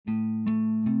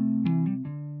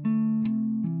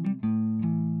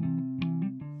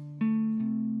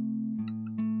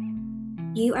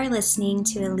You are listening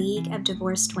to A League of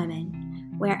Divorced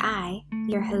Women, where I,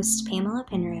 your host Pamela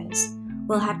Penrose,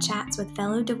 will have chats with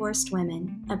fellow divorced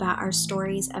women about our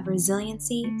stories of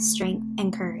resiliency, strength,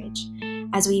 and courage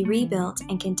as we rebuilt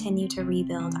and continue to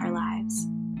rebuild our lives.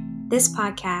 This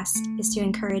podcast is to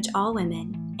encourage all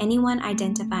women, anyone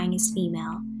identifying as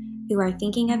female, who are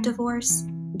thinking of divorce,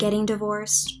 getting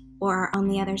divorced, or are on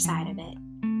the other side of it.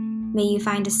 May you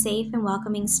find a safe and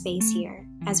welcoming space here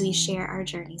as we share our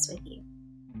journeys with you.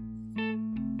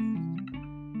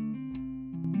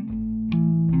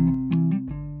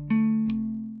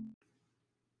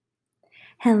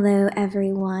 Hello,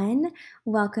 everyone.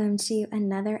 Welcome to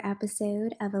another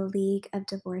episode of A League of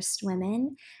Divorced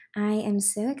Women. I am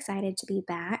so excited to be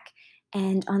back.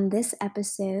 And on this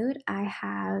episode, I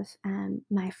have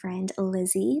my friend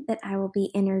Lizzy that I will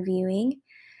be interviewing.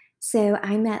 So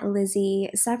I met Lizzy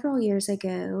several years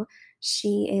ago.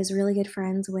 She is really good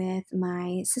friends with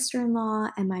my sister-in-law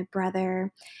and my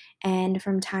brother. And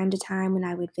from time to time when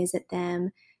I would visit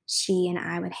them, she and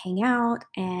I would hang out.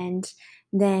 And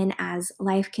then as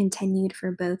life continued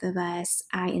for both of us,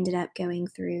 I ended up going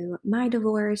through my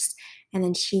divorce, and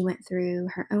then she went through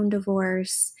her own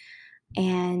divorce.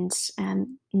 And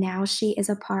now she is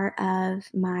a part of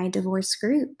my divorce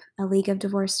group, A League of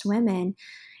Divorced Women.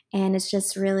 And it's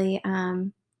just really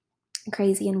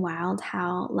crazy and wild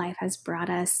how life has brought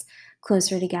us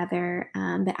closer together.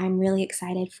 But I'm really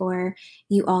excited for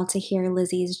you all to hear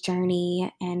Lizzy's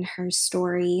journey and her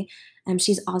story.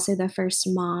 She's also the first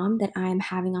mom that I'm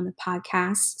having on the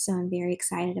podcast, so I'm very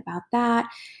excited about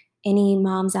that. Any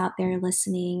moms out there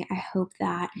listening, I hope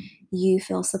that you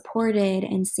feel supported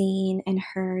and seen and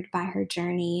heard by her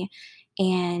journey.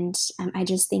 And I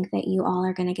just think that you all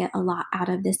are going to get a lot out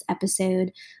of this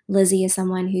episode. Lizzy is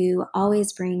someone who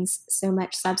always brings so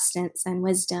much substance and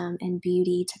wisdom and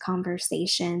beauty to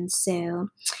conversation. So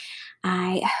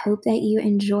I hope that you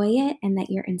enjoy it and that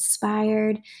you're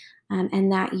inspired.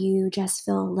 And that you just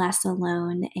feel less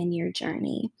alone in your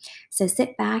journey. So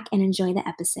sit back and enjoy the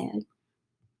episode.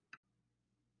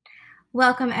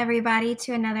 Welcome, everybody,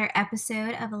 to another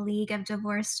episode of A League of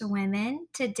Divorced Women.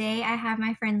 Today, I have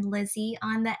my friend Lizzy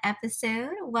on the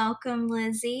episode. Welcome,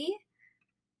 Lizzy.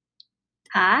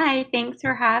 Hi, thanks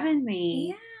for having me.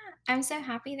 Yeah, I'm so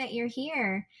happy that you're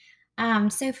here.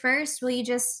 So first, will you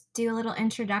just do a little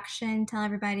introduction, tell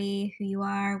everybody who you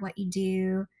are, what you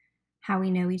do, how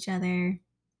we know each other?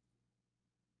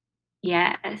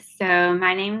 Yes, so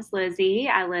my name's Lizzy.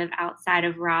 I live outside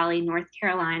of Raleigh, North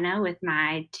Carolina with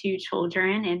my 2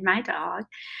 children and my dog.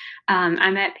 I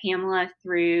met Pamela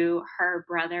through her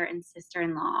brother and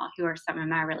sister-in-law, who are some of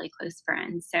my really close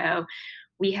friends. So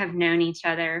we have known each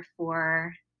other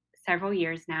for several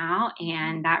years now,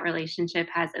 and that relationship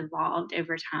has evolved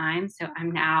over time. So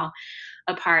I'm now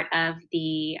a part of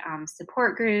the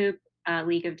support group,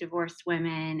 League of Divorced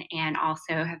Women, and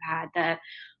also have had the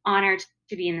honor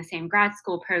to be in the same grad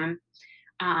school program.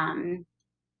 Um,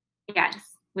 yes,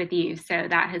 with you. So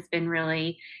that has been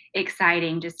really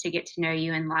exciting just to get to know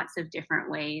you in lots of different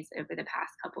ways over the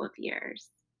past couple of years.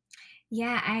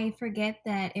 Yeah, I forget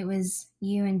that it was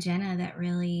you and Jenna that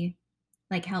really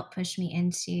helped push me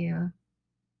into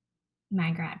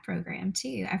my grad program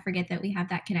too. I forget that we have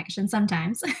that connection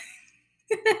sometimes.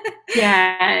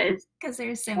 Yes, Because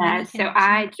there's so many yes. So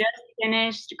I connections. just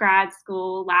finished grad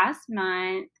school last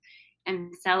month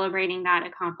and celebrating that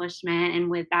accomplishment. And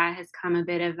with that has come a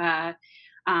bit of a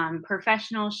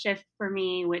professional shift for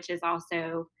me, which is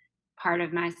also part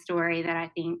of my story that I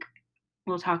think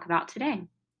we'll talk about today.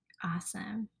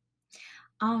 Awesome.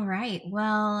 All right.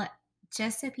 Well,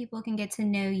 just so people can get to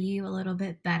know you a little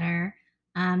bit better,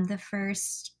 the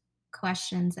first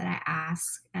questions that I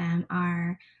ask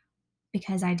are,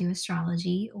 because I do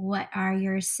astrology, what are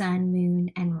your sun,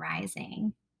 moon, and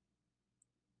rising?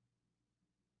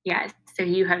 Yes. So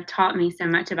you have taught me so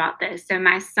much about this. So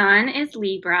my sun is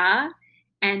Libra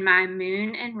and my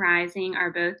moon and rising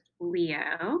are both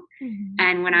Leo. Mhm.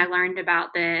 And when I learned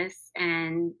about this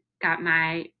and got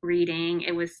my reading,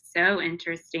 it was so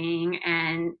interesting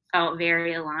and felt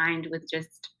very aligned with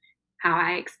just how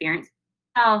I experience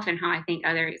myself and how I think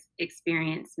others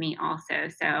experience me also.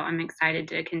 So I'm excited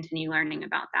to continue learning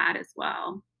about that as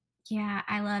well. Yeah,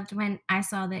 I loved when I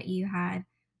saw that you had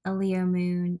a Leo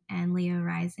moon and Leo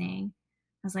rising.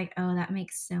 I was like, "Oh, that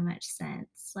makes so much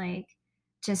sense." Like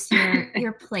just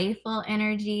your playful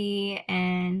energy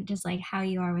and just like how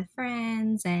you are with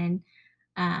friends and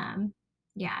um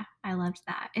yeah, I loved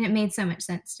that. And it made so much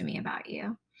sense to me about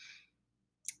you.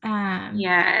 Um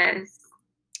Yes.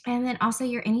 and then also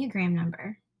your Enneagram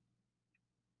number.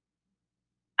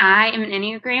 I am an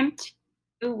Enneagram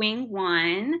 2 wing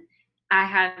 1. I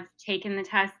have taken the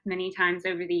test many times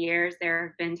over the years. There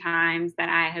have been times that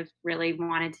I have really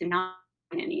wanted to not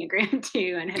an Enneagram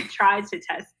 2 and have tried to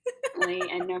test differently,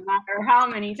 and no matter how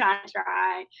many times I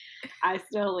try, I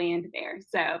still land there.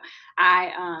 So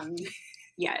I,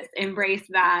 yes, embrace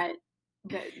that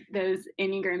those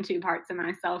Enneagram 2 parts of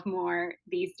myself more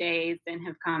these days and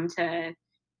have come to,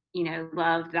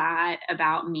 love that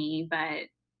about me. But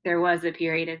there was a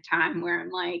period of time where I'm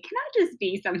like, can I just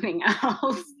be something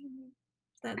else?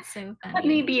 That's so Let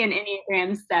me funny. be an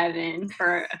Enneagram 7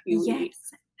 for a few weeks.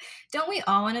 Yes. Don't we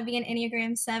all wanna be an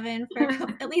Enneagram 7 for a coup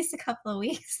at least a couple of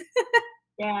weeks?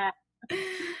 Yeah.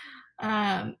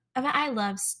 But I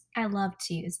love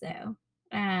 2s though.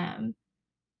 Um,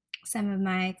 some of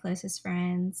my closest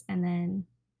friends and then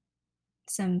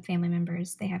some family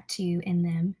members, they have 2 in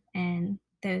them, and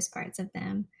those parts of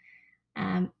them,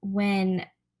 when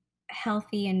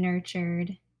healthy and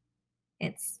nurtured,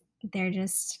 they're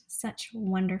just such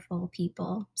wonderful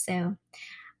people. So,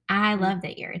 I Mm, love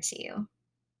that you're a 2.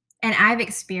 And I've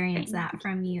experienced thank that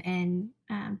from you in,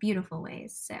 beautiful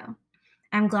ways, so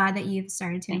I'm glad that you've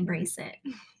started to thank you. embrace it.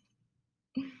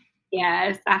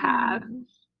 Yes, I have. Mm.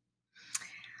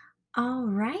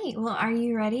 Alright, well, are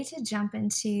you ready to jump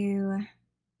into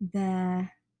the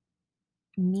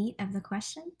meat of the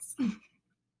questions?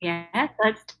 Yes,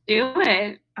 let's do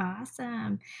it.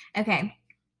 Awesome. Okay,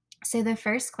 so the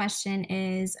first question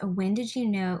is, when did you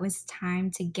know it was time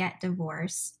to get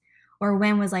divorced? Or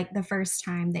when was, like, the first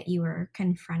time that you were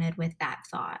confronted with that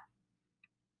thought?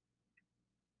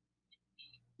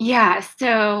 Yeah,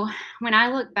 so when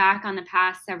I look back on the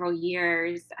past several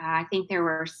years, I think there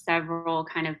were several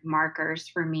kind of markers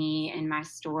for me in my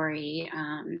story.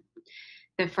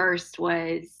 The first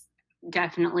was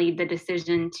definitely the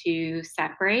decision to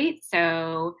separate.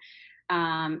 So,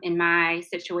 in my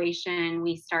situation,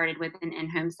 we started with an in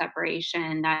home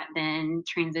separation that then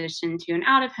transitioned to an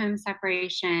out of home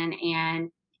separation. And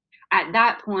at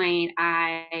that point,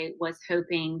 I was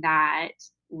hoping that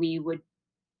we would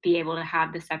be able to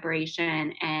have the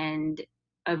separation and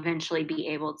eventually be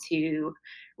able to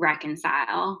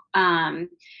reconcile.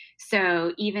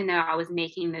 So even though I was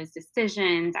making those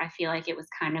decisions, I feel like it was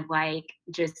kind of like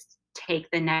just take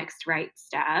the next right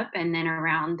step. And then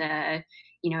around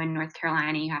in North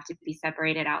Carolina, you have to be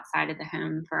separated outside of the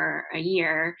home for a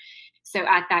year. So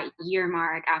at that year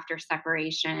mark after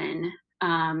separation,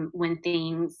 when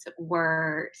things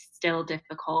were still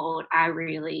difficult, I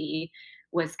really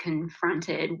was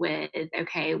confronted with,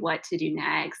 okay, what to do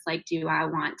next? Like, do I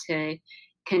want to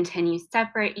continue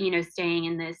separate, staying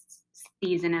in this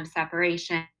season of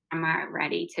separation? Am I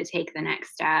ready to take the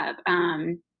next step?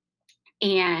 And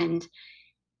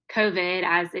COVID,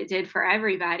 as it did for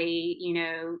everybody,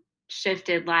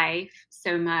 shifted life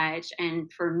so much.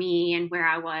 And for me and where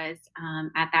I was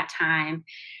at that time,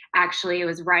 actually, it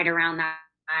was right around that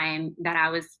time that I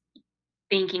was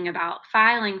thinking about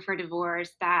filing for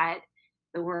divorce that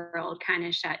the world kind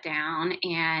of shut down.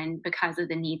 And because of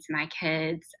the needs of my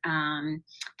kids,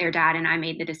 their dad and I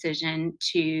made the decision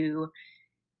to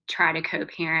try to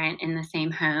co-parent in the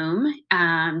same home,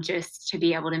 just to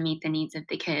be able to meet the needs of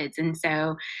the kids. And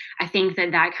so I think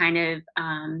that kind of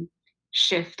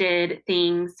shifted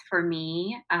things for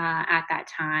me at that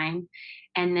time.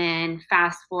 And then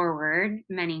fast forward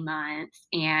many months,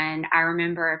 and I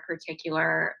remember a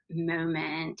particular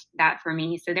moment that for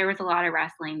me, so there was a lot of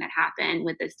wrestling that happened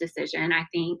with this decision. I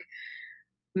think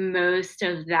most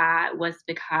of that was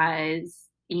because,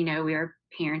 we were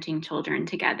parenting children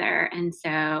together. And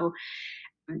so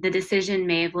the decision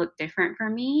may have looked different for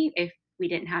me if we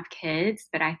didn't have kids,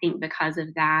 but I think because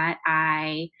of that,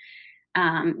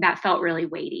 that felt really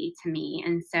weighty to me.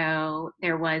 And so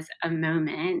there was a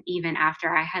moment, even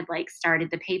after I had like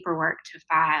started the paperwork to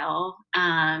file,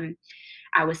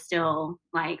 I was still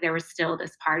like, there was still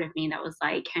this part of me that was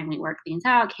like, can we work things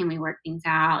out? Can we work things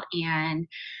out? And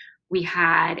we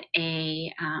had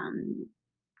a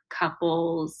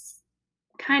couples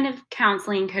kind of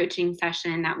counseling coaching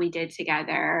session that we did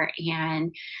together,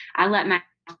 and I let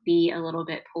myself be a little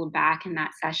bit pulled back in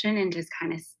that session and just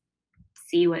kind of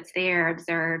see what's there,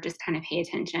 observe, just kind of pay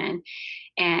attention.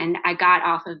 And I got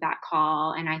off of that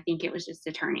call, and I think it was just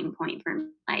a turning point for me.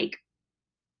 Like,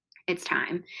 it's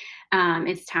time.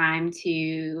 It's time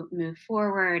to move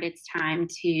forward. It's time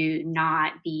to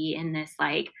not be in this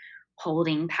like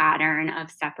holding pattern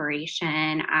of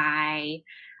separation. I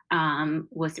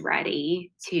was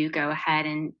ready to go ahead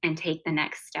and take the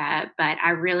next step, but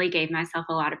I really gave myself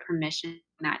a lot of permission in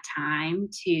that time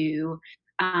to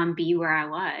be where I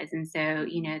was. And so,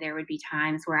 there would be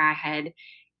times where I had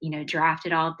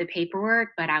drafted all of the paperwork,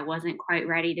 but I wasn't quite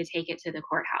ready to take it to the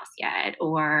courthouse yet.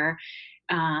 Or,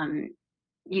 um,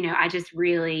 I just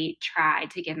really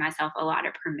tried to give myself a lot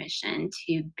of permission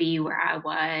to be where I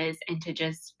was and to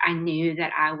just, I knew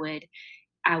that I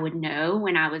would know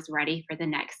when I was ready for the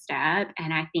next step.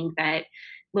 And I think that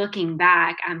looking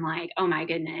back, I'm like, oh my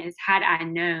goodness, had I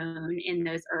known in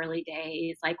those early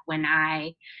days, like when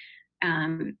I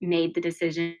made the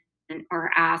decision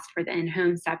or asked for the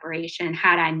in-home separation,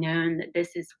 had I known that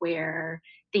this is where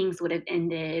things would have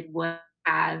ended, would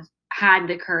have had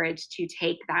the courage to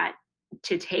take that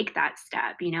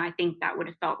step. I think that would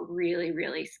have felt really,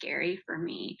 really scary for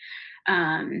me.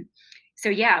 Um, so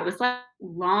yeah, it was like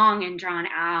long and drawn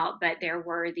out, but there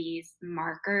were these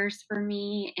markers for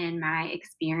me in my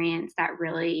experience that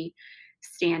really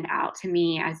stand out to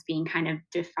me as being kind of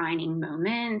defining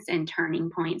moments and turning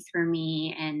points for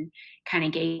me, and kind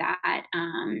of gave that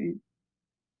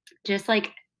just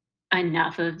like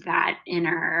enough of that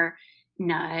inner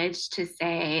nudge to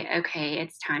say, okay,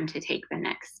 it's time to take the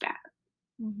next step.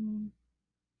 Mhm.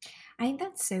 I think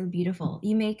that's so beautiful.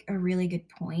 You make a really good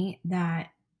point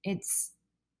that it's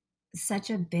such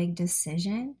a big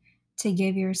decision to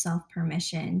give yourself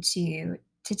permission to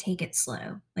take it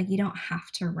slow. Like you don't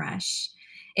have to rush.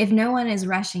 If no one is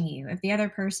rushing you, if the other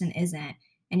person isn't,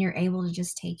 and you're able to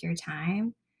just take your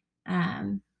time,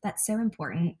 that's so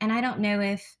important. And I don't know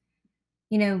if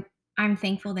you know, I'm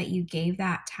thankful that you gave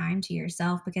that time to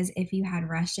yourself because if you had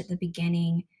rushed at the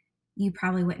beginning, you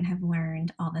probably wouldn't have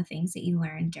learned all the things that you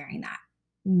learned during that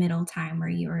middle time where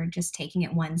you were just taking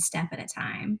it one step at a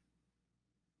time.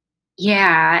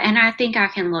 Yeah, and I think I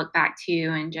can look back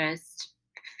too and just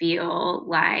feel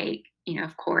like,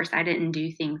 of course, I didn't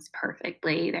do things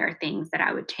perfectly. There are things that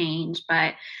I would change,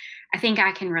 but I think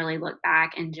I can really look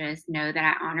back and just know that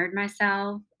I honored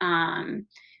myself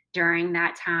during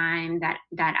that time. That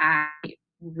I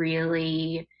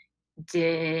really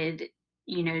did,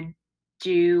 you know,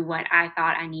 do what I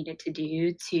thought I needed to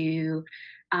do to,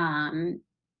 um,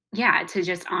 yeah, to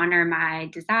just honor my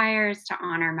desires, to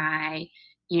honor my,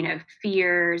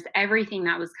 fears, everything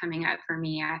that was coming up for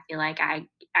me. I feel like I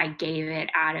gave it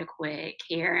adequate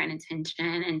care and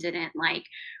attention and didn't like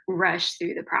rush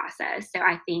through the process. So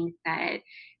I think that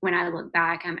when I look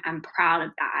back, I'm proud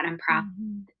of that. I'm proud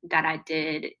Mhm. that I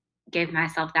did give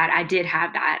myself that. I did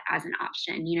have that as an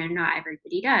option. Not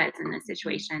everybody does in this Mhm.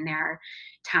 situation. There are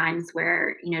times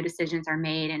where, decisions are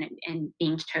made and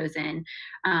being chosen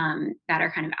that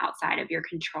are kind of outside of your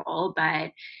control.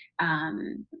 But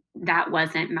that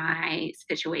wasn't my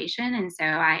situation. And so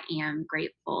I am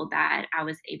grateful that I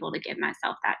was able to give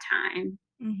myself that time.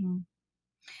 Mhm.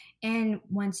 And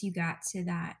once you got to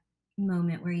that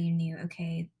moment where you knew,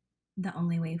 okay, the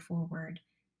only way forward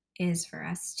is for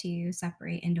us to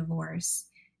separate and divorce,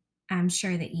 I'm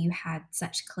sure that you had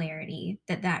such clarity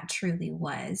that that truly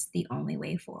was the only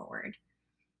way forward.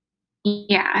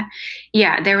 Yeah.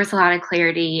 Yeah, there was a lot of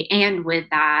clarity, and with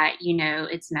that,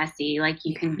 it's messy, like,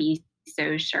 you can Yeah. be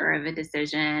so sure of a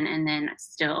decision and then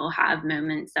still have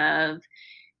moments of,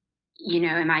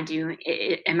 am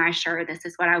I sure this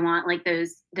is what I want? Like,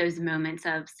 those moments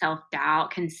of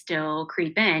self-doubt can still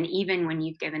creep in even when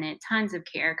you've given it tons of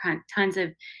care, tons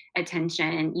of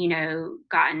attention,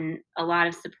 gotten a lot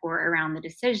of support around the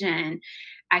decision.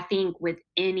 I think with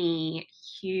any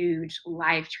huge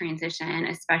life transition,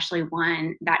 especially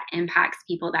one that impacts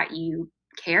people that you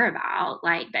care about,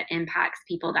 like, that impacts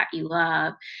people that you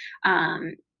love,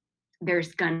 um,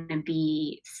 there's gonna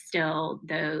be still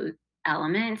those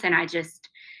elements. And I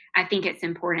think it's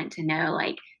important to know,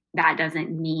 like, that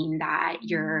doesn't mean that Mhm.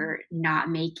 you're not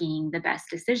making the best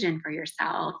decision for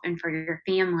yourself and for your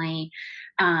family.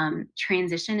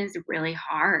 Transition is really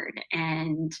hard,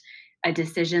 and a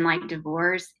decision like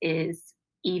divorce is,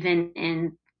 even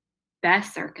in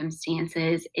best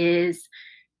circumstances, is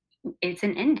it's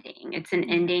an ending. It's an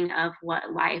Yeah. ending of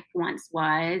what life once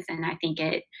was, and I think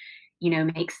it,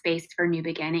 make space for new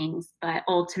beginnings. But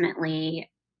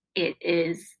ultimately, it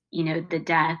is, the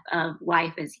death of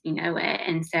life as you know it.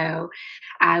 And so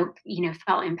I,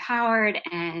 felt empowered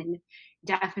and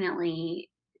definitely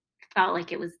felt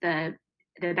like it was the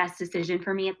best decision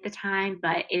for me at the time,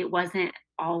 but it wasn't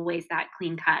always that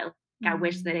clean cut. I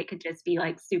wish that Mhm. it could just be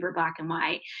like super black and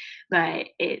white, but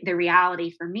the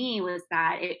reality for me was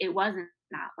that it wasn't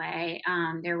that way.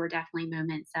 There were definitely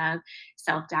moments of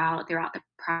self doubt throughout the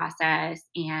process,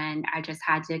 and I just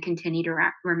had to continue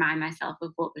to remind myself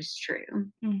of what was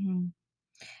true. Mhm.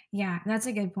 Yeah, that's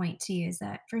a good point too, is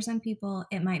that for some people,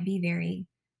 it might be very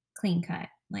clean cut.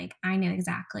 Like, I know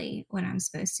exactly what I'm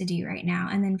supposed to do right now.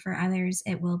 And then for others,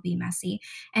 it will be messy.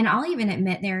 And I'll even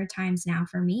admit there are times now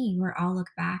for me where I'll look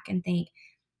back and think,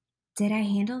 did I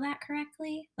handle that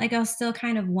correctly? Like, I'll still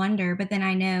kind of wonder, but then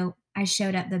I know I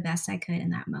showed up the best I could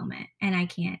in that moment. And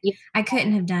Yeah. I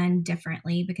couldn't have done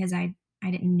differently because I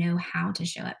didn't know how to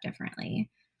show up differently.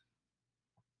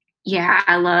 Yeah,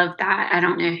 I love that. I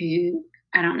don't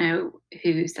know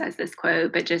who says this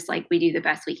quote, but just like we do the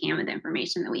best we can with the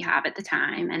information that we have at the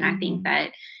time. And I think Mhm.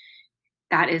 that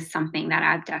that is something that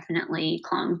I've definitely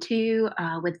clung to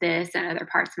with this and other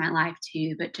parts of my life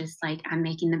too. But just like I'm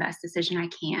making the best decision I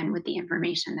can with the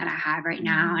information that I have right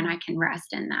now, and I Mhm. can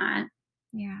rest in that.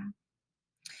 Yeah.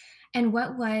 And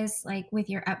what was like with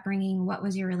your upbringing, what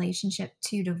was your relationship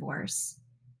to divorce?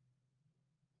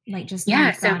 Like just the way Yeah,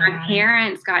 you so thought my about it?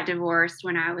 parents got divorced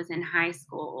when I was in high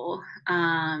school.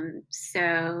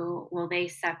 Well, they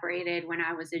separated when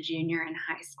I was a junior in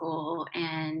high school,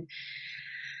 and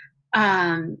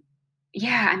um,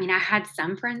 yeah, I mean, I had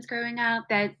some friends growing up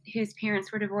that whose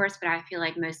parents were divorced, but I feel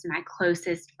like most of my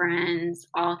closest friends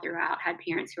all throughout had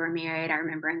parents who were married. I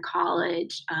remember in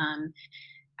college, I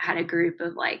had a group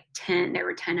of like 10, there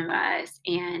were 10 of us.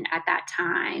 And at that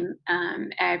time,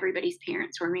 everybody's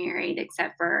parents were married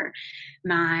except for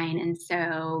mine. And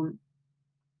so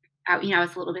I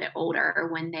was a little bit older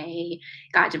when they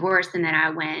got divorced, and then I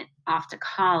went off to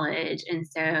college. And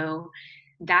so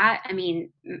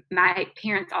my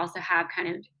parents also have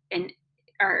kind of an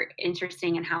are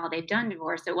interesting in how they've done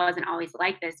divorce. It wasn't always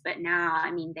like this, but now,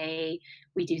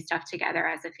 we do stuff together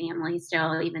as a family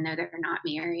still, even though they're not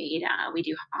married. We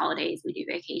do holidays, we do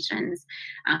vacations.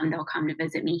 They'll come to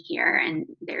visit me here, and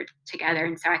they're together.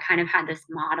 And so I kind of had this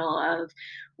model of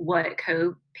what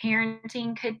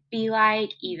co-parenting could be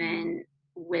like, Mhm. even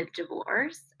with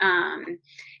divorce.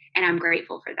 And I'm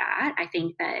grateful for that. I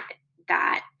think that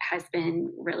that has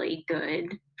been really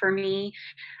good for me.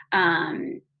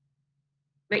 Um,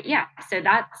 but yeah, so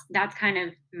that's kind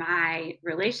of my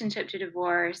relationship to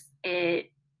divorce.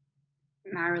 It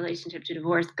My relationship to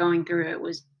divorce, going through it,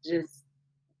 was just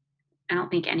I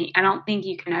don't think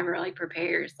you can ever really prepare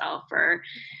yourself for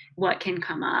what can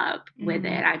come up with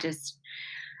it. Mhm.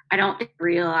 I don't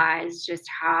realize just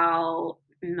how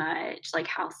much, like,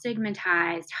 how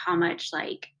stigmatized, how much,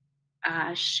 like,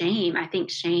 shame. I think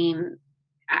shame,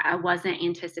 I wasn't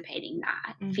anticipating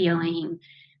that, Mhm. feeling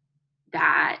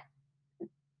that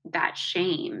that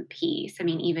shame piece. I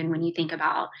mean, even when you think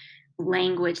about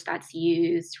language that's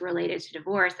used related to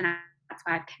divorce, and that's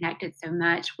why I've connected so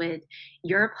much with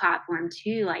your platform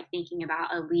too, like thinking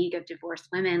about a league of divorced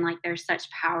women, like there's such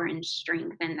power and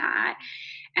strength in that.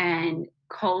 And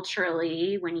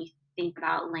culturally, when you think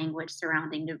about language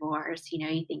surrounding divorce,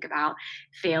 you think about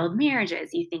failed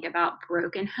marriages, you think about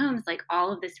broken homes, like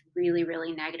all of this really,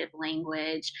 really negative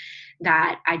language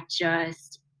that I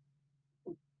just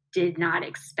did not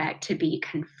expect to be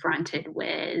confronted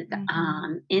with Mhm.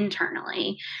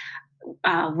 internally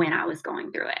when I was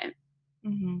going through it.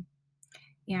 Mhm.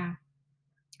 Yeah.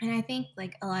 And I think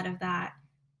like a lot of that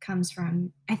comes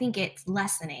from I think it's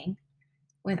lessening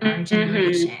with our Hmm.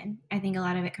 generation. I think a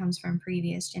lot of it comes from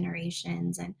previous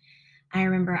generations. And I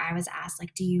remember I was asked,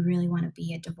 like, do you really want to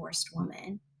be a divorced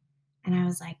woman? And I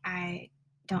was like, I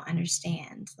don't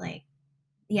understand. Like,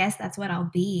 yes, that's what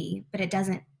I'll be, but it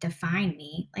doesn't define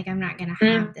me. Like, I'm not going to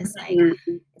have this, like,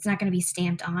 Hmm. it's not going to be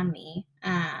stamped on me.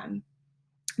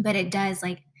 But it does,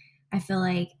 like, I feel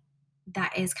like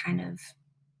that is kind of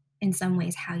in some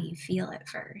ways how you feel at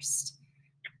first.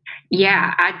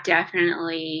 Yeah, Mhm. I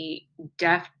definitely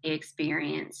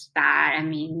experienced that. I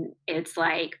mean, it's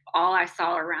like all I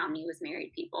saw around me was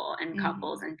married people and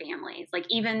couples Mhm. and families. Like,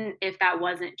 even if that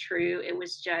wasn't true, it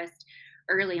was just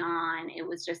early on, it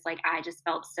was just like I just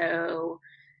felt so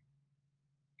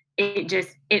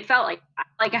it felt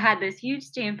like I had this huge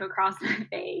stamp across my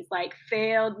face, like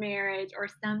failed marriage or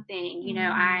something.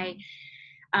 Mhm.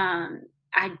 Um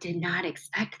I did not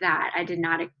expect that. I did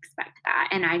not expect that.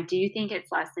 And I do think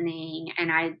it's lessening, and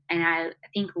I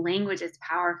think language is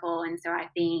powerful. And so I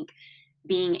think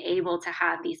being able to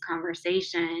have these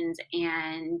conversations,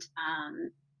 and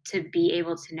to be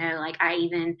able to know, like, I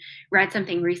even read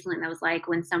something recently that was like,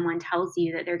 when someone tells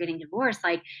you that they're getting divorced,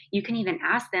 like, you can even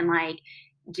ask them, like,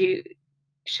 do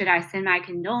should I send my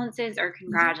condolences or Yeah.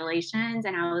 congratulations?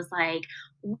 And I was like,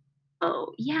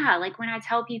 oh, yeah. Like, when I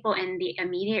tell people and the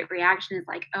immediate reaction is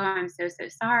like, oh, I'm so, so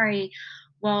sorry.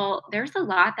 Well, there's a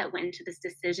lot that went into this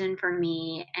decision for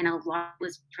me, and a lot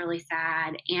was really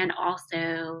sad. And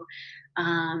also,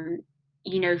 um,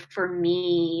 for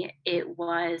me, it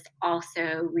was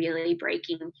also really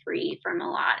breaking free from a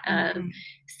lot of Mhm.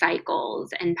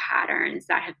 cycles and patterns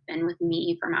that have been with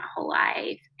me for my whole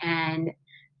life. And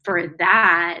for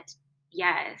that,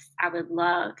 yes, I would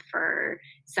love for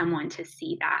someone to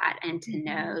see that and to Mhm.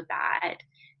 know that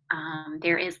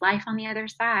there is life on the other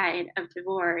side of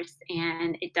divorce.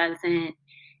 And it doesn't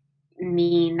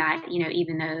mean that,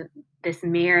 even though this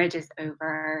marriage is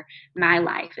over, my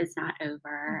life is not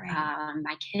over, Right.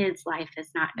 my kids' life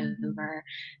is not Mhm. over,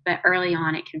 but early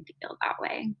on it can feel that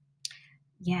way.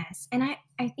 Yes, and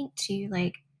I think too,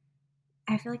 like,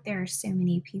 I feel like there are so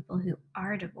many people who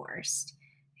are divorced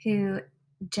who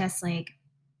just, like,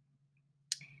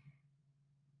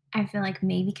 I feel like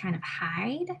maybe kind of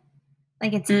hide.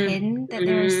 Like, it's hidden that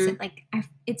there's Mhm. like,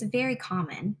 it's very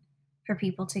common for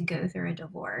people to go through a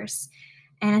divorce,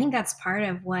 and I think that's part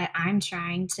of what I'm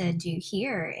trying to do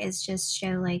here is just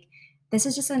show, like, this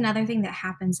is just another thing that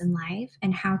happens in life,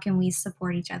 and how can we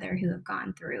support each other who have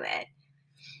gone through it?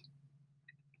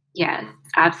 Yes,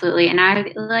 absolutely. And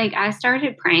I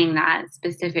started praying that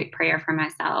specific prayer for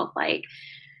myself, like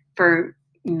for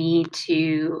me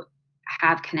to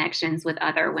have connections with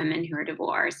other women who are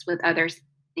divorced, with other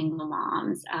single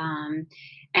moms.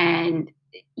 And,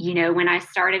 when I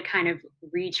started kind of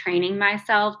retraining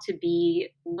myself to be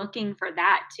looking for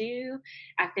that too,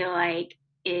 I feel like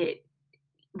it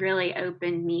really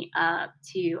opened me up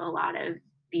to a lot of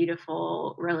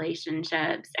beautiful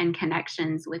relationships and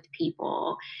connections with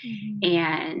people. Mhm.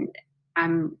 And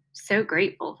I'm so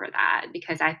grateful for that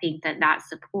because I think that that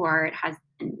support has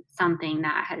been something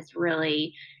that has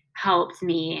really helped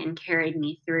me and carried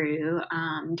me through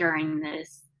during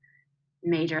this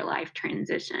major life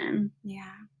transition.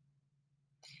 Yeah.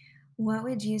 What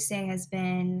would you say has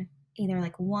been either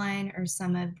like one or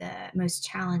some of the most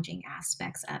challenging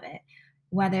aspects of it?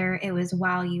 Whether it was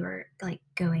while you were like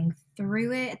going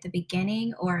through it at the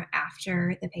beginning or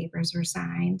after the papers were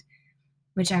signed,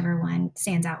 whichever one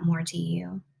stands out more to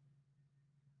you.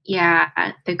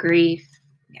 Yeah, the grief.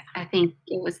 Yeah. I think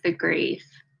it was the grief.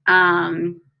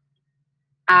 So,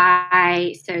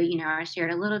 I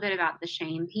shared a little bit about the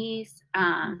shame piece,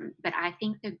 Mhm. but I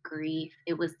think the grief,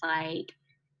 it was like,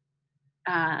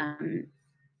 um,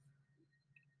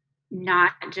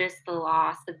 not just the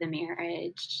loss of the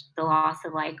marriage, the loss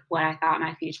of like what I thought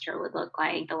my future would look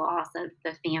like, the loss of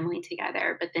the family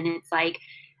together, but then it's like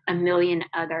a million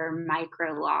other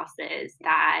micro losses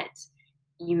that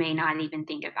you may not even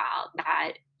think about.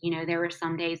 That, there were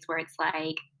some days where it's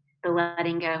like the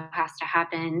letting go has to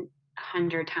happen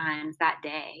 100 times that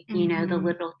day, the Mhm.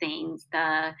 little things,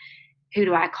 the who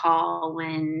do I call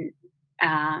when,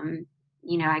 um,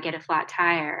 I get a flat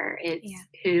tire? Yeah. It's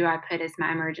who do I put as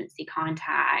my emergency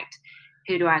contact?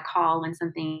 Who do I call when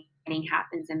something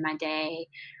happens in my day?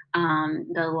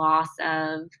 The loss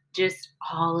of just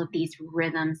all of these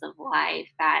rhythms of life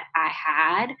that I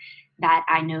had that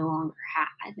I no longer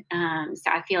had.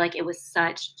 So I feel like it was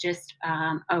such just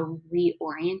a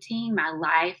reorienting. My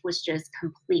life was just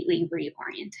completely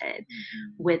reoriented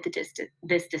Mhm. with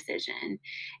this decision.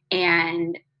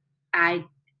 And I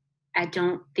I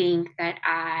don't think that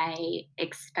I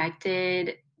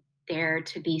expected there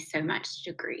to be so much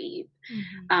to grieve.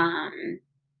 Mhm. Um,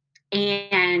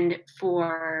 and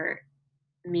for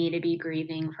me to be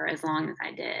grieving for as long as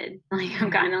I did. Like I'm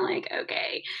Right. kind of like,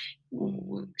 okay,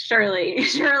 Mhm. surely,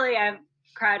 surely I've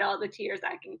cried all the tears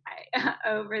I can cry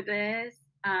over this.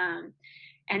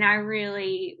 And I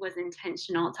really was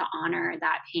intentional to honor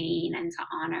that pain and to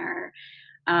honor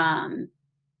um,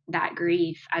 that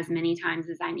grief as many times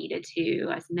as I needed to,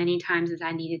 as many times as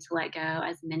I needed to let go,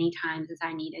 as many times as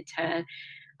I needed to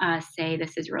say,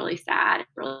 this is really sad,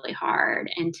 really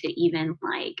hard, and to even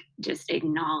like just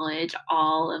acknowledge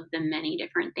all of the many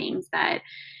different things that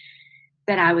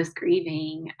I was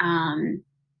grieving.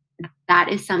 That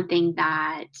is something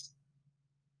that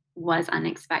was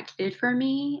unexpected for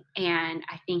me. And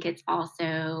I think it's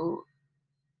also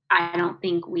I don't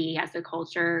think we as a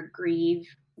culture grieve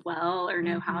well or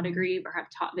know how to Mhm. grieve or have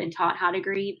been taught how to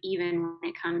grieve, even when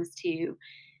it comes to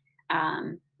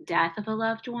death of a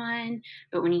loved one.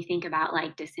 But when you think about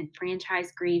like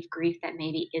disenfranchised grief, grief that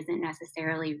maybe isn't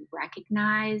necessarily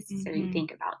recognized, so you Mhm.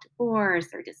 think about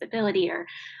divorce or disability or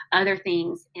other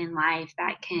things in life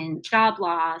that can job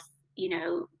loss,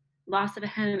 loss of a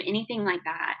home, anything like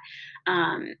that.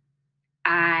 Um,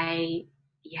 I,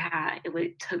 yeah,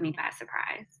 took me by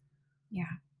surprise.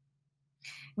 Yeah.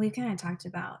 We've kind of talked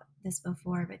about this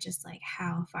before, but just like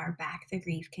how far back the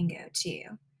grief can go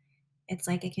too. It's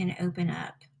like it can open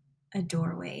up a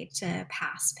doorway to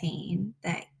past pain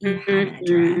that you haven't Mhm.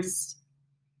 addressed.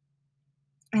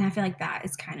 And I feel like that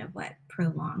is kind of what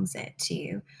prolongs it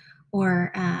too.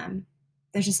 Or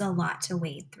there's just a lot to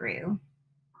wade through.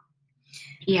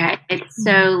 Yeah, it's Mhm,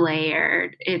 so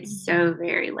layered. It's mhm. so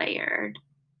very layered.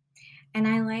 And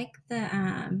I like the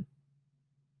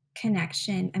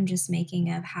connection I'm just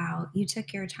making of how you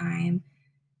took your time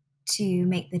to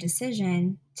make the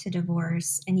decision to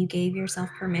divorce and you gave yourself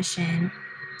permission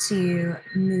to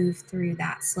move through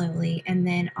that slowly. And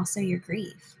then also your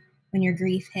grief. When your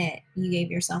grief hit, you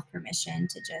gave yourself permission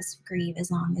to just grieve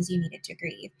as long as you needed to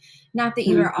grieve. Not that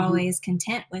you were Mhm. always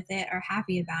content with it or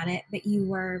happy about it, but you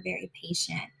were very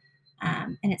patient.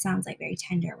 And it sounds like very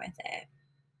tender with it.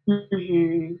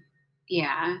 Mhm.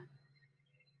 Yeah.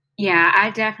 Yeah,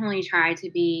 I definitely try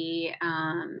to be,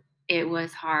 it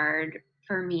was hard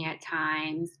for me at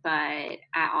times, but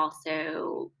I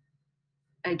also,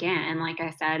 again, like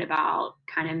I said about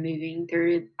kind of moving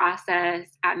through the process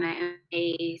at my own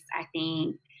pace, I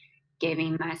think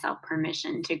giving myself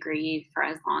permission to grieve for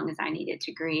as long as I needed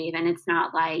to grieve. And it's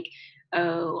not like,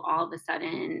 oh, all of a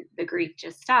sudden the grief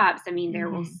just stops. I mean, there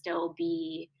will Hmm. still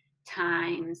be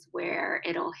times where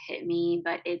it'll hit me,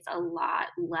 but it's a lot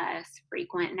less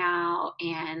frequent now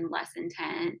and less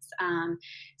intense.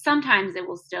 Sometimes it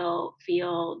will still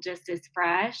feel just as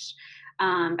fresh.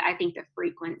 But I think the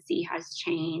frequency has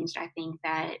changed. I think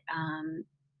that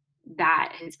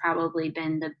that has probably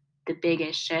been the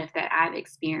biggest shift that I've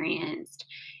experienced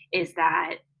is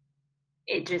that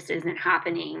it just isn't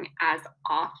happening as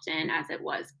often as it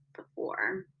was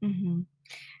before. Hmm.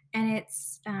 And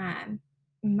it's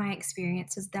my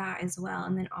experience is that as well.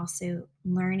 And then also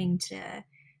learning to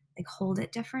like hold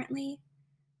it differently.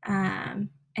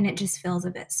 And it just feels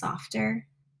a bit softer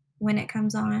when it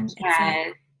comes on. It's like,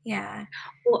 Yes. yeah.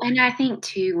 Well, and I think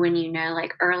too, when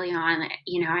like early on,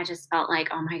 I just felt like,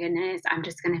 oh my goodness, I'm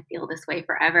just going to feel this way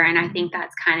forever. And I think Mhm,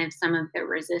 that's kind of some of the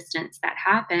resistance that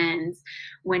happens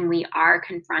when we are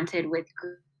confronted with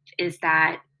grief is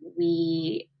that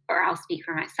or I'll speak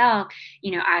for myself,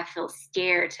 I feel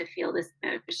scared to feel this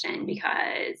emotion mhm,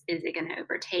 because is it going to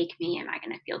overtake me? Am I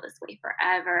going to feel this way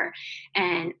forever?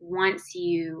 And once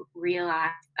you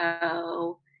realize,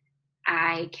 oh,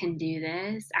 I can do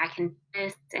this. I can do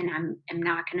this, and I'm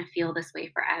not going to feel this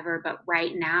way forever. But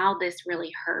right now, this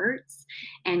really hurts,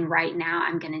 and right now,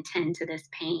 I'm going to tend to this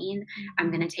pain.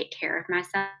 I'm going mhm, to take care of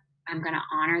myself. I'm going to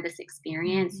honor this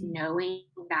experience, mhm, knowing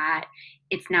that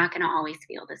it's not going to always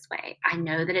feel this way. I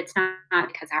know that it's not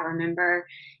because I remember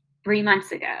 3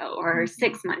 months ago or mhm,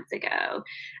 6 months ago,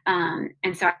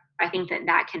 and so I think that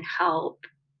that can help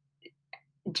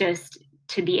just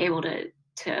to be able to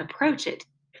approach it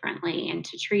differently and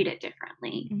to treat it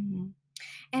differently. mhm.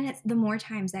 And it's the more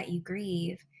times that you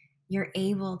grieve, you're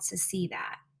able to see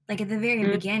that. Like at the very Mhm,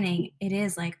 beginning, it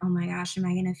is like, oh my gosh, am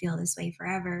I going to feel this way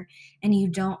forever? And you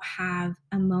don't have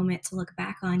a moment to look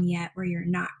back on yet where you're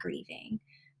not grieving.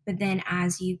 But then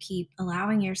as you keep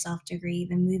allowing yourself to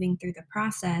grieve and moving through the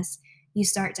process, you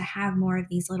start to have more of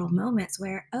these little moments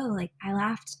where, oh, like I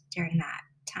laughed during that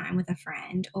time with a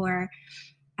friend, or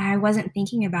I wasn't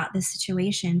thinking about this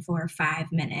situation for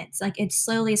 5 minutes. Like it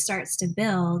slowly starts to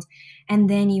build. And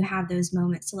then you have those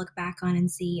moments to look back on and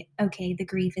see, okay, the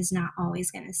grief is not always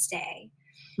going to stay.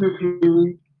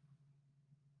 mhm.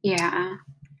 Yeah.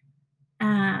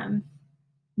 Um,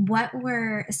 what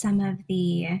were some of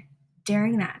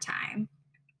during that time,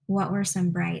 what were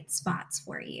some bright spots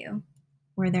for you?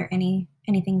 Were there any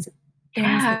things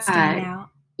that stand Yeah. out?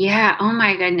 Yeah, oh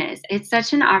my goodness. It's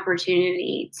such an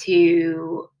opportunity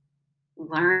to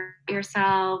learn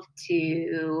yourself,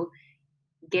 to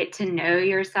get to know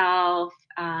yourself,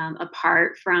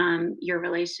 apart from your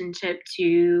relationship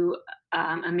to,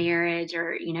 a marriage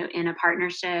or, in a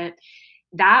partnership.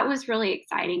 That was really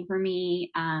exciting for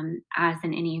me, as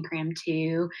an Enneagram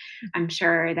 2. I'm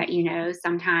sure that,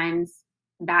 sometimes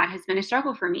that has been a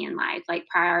struggle for me in life, like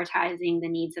prioritizing the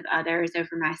needs of others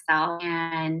over myself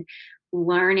and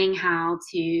learning how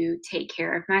to take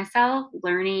care of myself,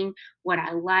 learning what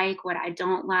I like, what I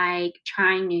don't like,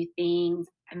 trying new things.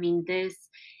 I mean,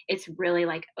 it's really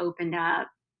like opened up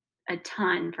a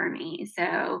ton for me.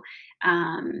 So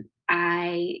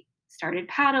I started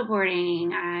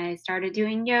paddleboarding. I started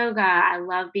doing yoga. I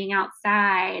love being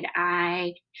outside.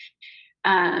 I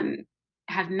um,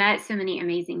 have met so many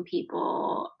amazing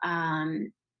people.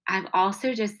 I've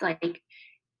also just like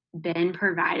been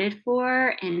provided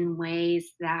for in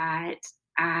ways that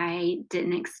I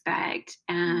didn't expect.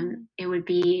 Mhm, It would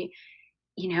be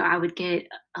I would get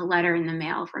a letter in the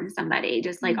mail from somebody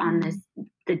just like on mhm,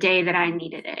 the day that I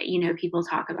needed it. People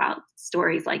talk about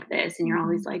stories like this and you're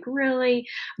always mhm. like, really?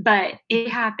 But it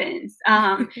happens.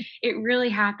 It really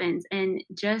happens. And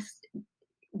just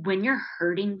when you're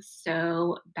hurting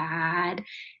so bad,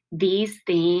 these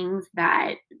things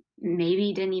that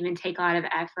maybe didn't even take a lot of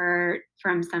effort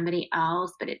from somebody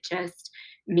else, but it just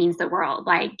means the world.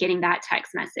 Like getting that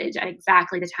text message at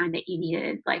exactly the time that you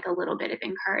needed, like a little bit of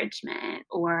encouragement,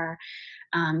 or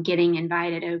getting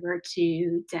invited over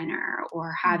to dinner,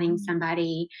 or having Mhm.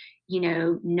 somebody,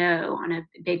 know on a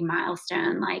big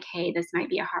milestone, like, hey, this might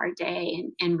be a hard day,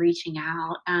 and reaching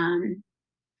out.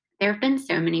 There have been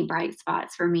so many bright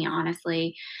spots for me,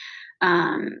 honestly.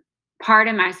 Um, Part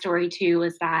of my story too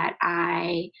was that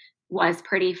I was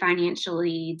pretty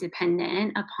financially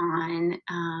dependent upon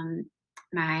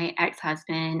my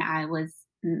ex-husband. I was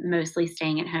mostly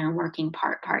staying at home working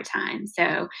part time.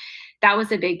 So that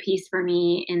was a big piece for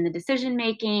me in the decision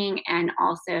making, and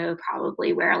also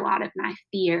probably where a lot of my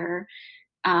fear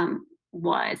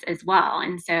was as well.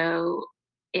 And so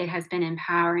it has been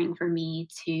empowering for me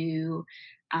to,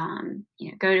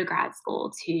 go to grad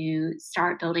school, to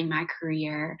start building my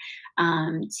career,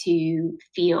 to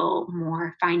feel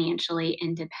more financially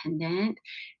independent,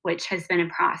 which has been a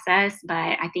process, but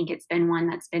I think it's been one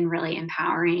that's been really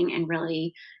empowering and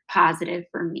really positive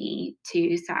for me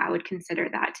too. So I would consider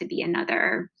that to be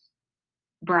another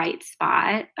bright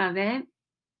spot of it.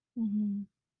 Mhm.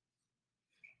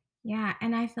 Yeah,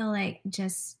 and I feel like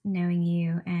just knowing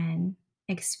you and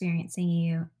experiencing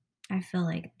you, I feel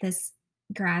like this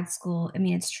grad school, I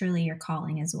mean, it's truly your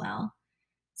calling as well.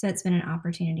 So it's been an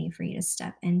opportunity for you to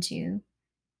step into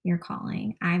your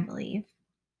calling, I believe.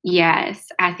 Yes,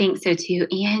 I think so too.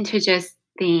 And to just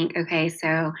think, okay,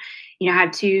 so, I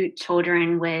have two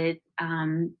children with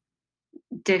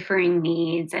differing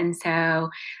needs. And so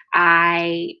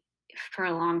I, for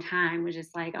a long time, was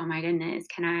just like, oh my goodness,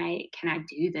 can I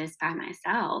do this by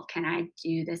myself? Can I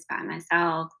do this by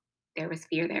myself? There was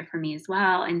fear there for me as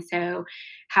well. And so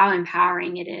how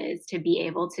empowering it is to be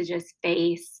able to just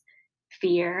face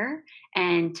fear,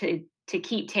 and to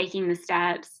keep taking the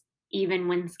steps even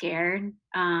when scared.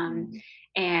 Mm,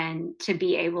 And to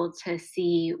be able to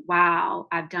see, wow,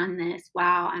 I've done this,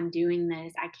 wow, I'm doing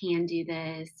this, I can do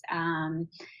this.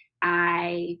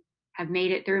 I have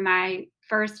made it through my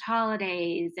first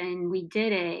holidays and we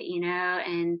did it,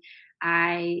 and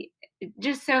I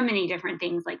just so many different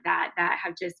things like that that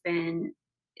have just been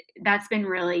that's been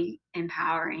really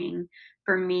empowering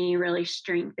for me, really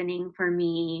strengthening for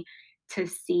me to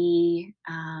see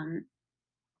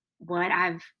what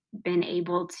I've been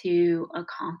able to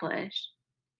accomplish.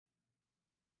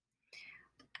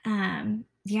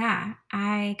 yeah,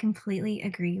 I completely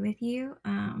agree with you.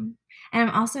 And I'm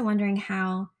also wondering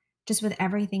how, just with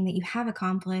everything that you have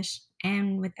accomplished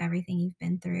and with everything you've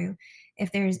been through,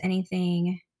 if there's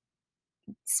anything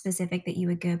specific that you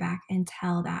would go back and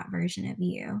tell that version of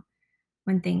you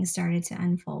when things started to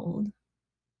unfold.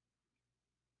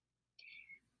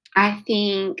 I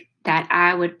think that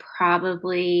I would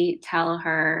probably tell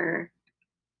her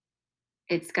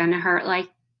it's going to hurt like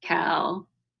hell,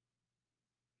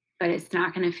 but it's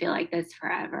not going to feel like this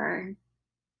forever.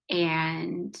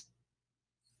 And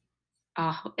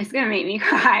oh, it's going to make me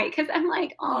cry because I'm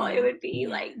like, oh, it Yeah, would be yeah.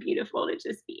 like beautiful to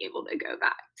just be able to go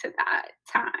back to that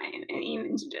time, and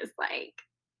even to just like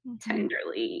Mhm,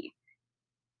 tenderly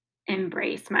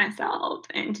embrace myself,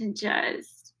 and to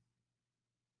just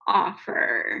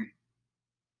offer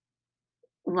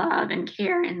love and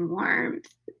care and warmth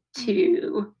mhm,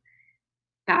 to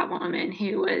that woman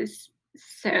who was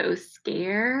so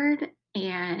scared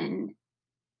and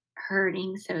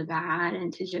hurting so bad,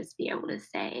 and to just be able to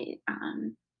say,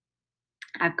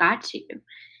 I've got you,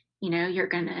 you're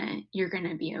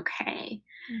gonna be okay.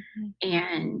 mhm,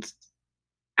 And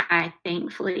I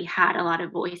thankfully had a lot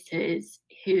of voices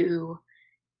who,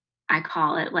 I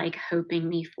call it like hoping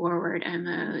me forward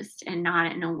almost, and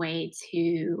not in a way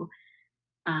to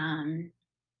um,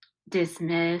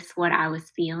 dismiss what I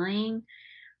was feeling,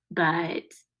 but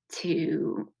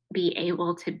to be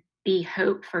able to be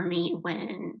hope for me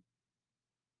when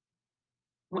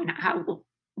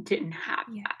didn't have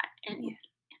yeah, that. And yeah,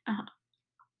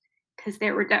 because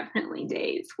there were definitely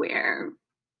days where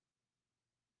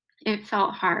it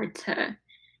felt hard to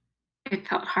it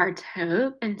felt hard to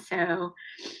hope. And so,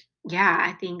 yeah,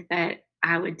 I think that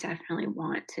I would definitely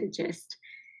want to just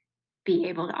be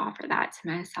able to offer that to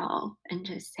myself and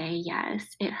just say, yes,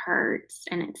 it hurts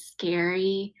and it's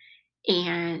scary,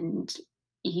 and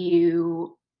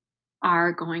you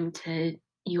are going to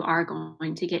you are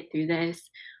going to get through this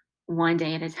one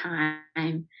day at a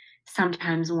time.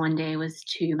 Sometimes one day was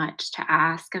too much to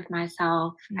ask of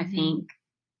myself. I mhm, think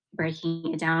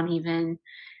breaking it down even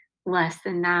less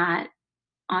than that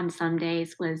on some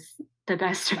days was the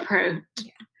best approach.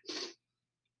 yeah.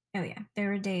 Oh, yeah. There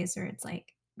were days where it's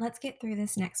like let's get through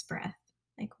this next breath,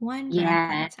 like one breath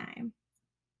at a Yeah. time.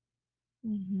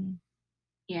 Mhm.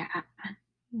 Yeah.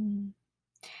 Mm.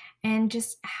 And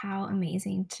just how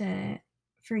amazing to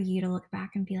for you to look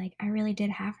back and be like, I really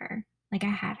did have her. Like I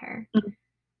had her.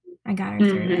 I got her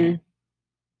through it. Mhm.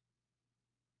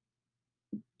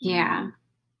 Mm. Yeah.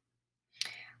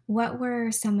 What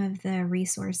were some of the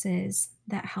resources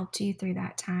that helped you through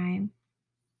that time?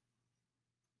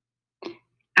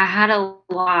 I had a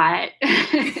lot.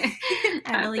 I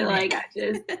I feel believe it. like I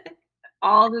just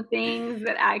all the things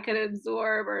that I could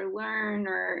absorb or learn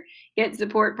or get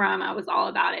support from, I was all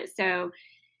about it. So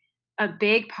a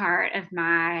big part of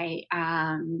my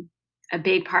a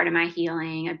big part of my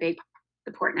healing, a big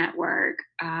support network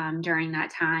during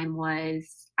that time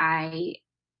was I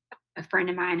a friend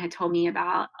of mine had told me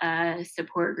about a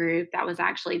support group that was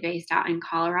actually based out in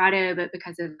Colorado, but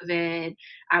because of COVID,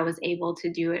 I was able to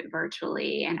do it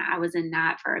virtually. And I was in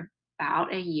that for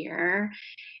about a year.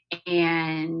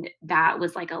 And that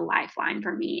was like a lifeline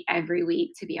for me every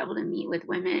week to be able to meet with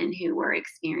women who were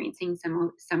experiencing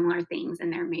similar things in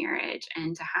their marriage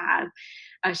and to have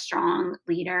a strong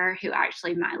leader who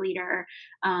actually my leader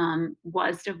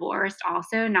was divorced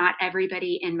also. Not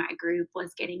everybody in my group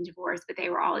was getting divorced, but they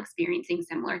were all experiencing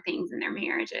similar things in their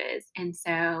marriages. And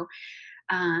so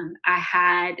I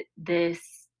had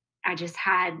this, I just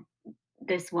had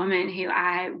this woman who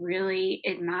I really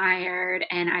admired,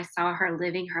 and I saw her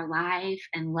living her life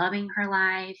and loving her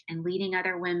life and leading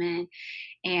other women.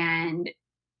 And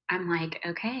I'm like,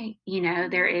 okay,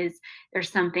 there's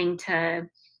something to,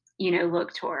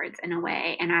 look towards in a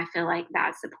way. And I feel like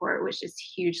that support was just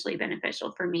hugely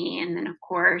beneficial for me. And then, of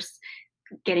course,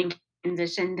 getting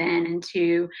transitioned then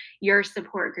into your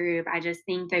support group, I just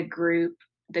think the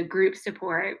group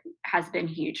support has been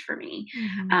huge for me.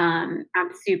 Mhm. I'm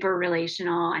super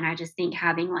relational, and I just think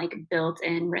having like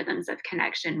built-in rhythms of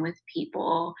connection with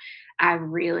people, I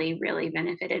really, really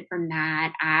benefited from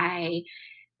that. I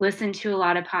listen to a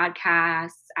lot of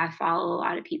podcasts. I follow a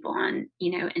lot of people on,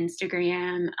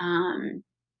 Instagram.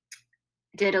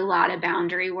 Did a lot of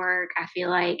boundary work. I feel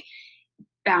like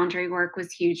boundary work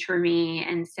was huge for me.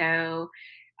 And so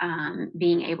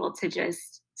being able to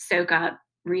just soak up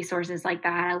resources like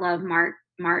that. I love Mark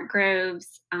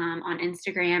Groves on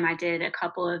Instagram. I did a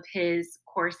couple of his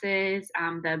courses,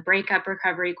 the breakup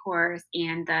recovery course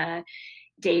and the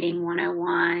dating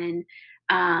 101.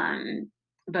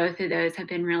 Both of those have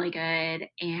been really good.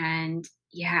 And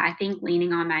yeah, I think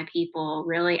leaning on my people,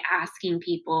 really asking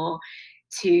people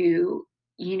to,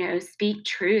 speak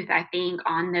truth. I think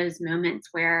on those moments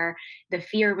where the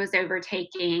fear was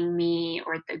overtaking me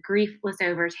or the grief was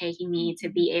overtaking me, to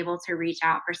Mhm. be able to reach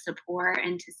out for support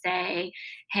and to say,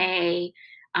 hey,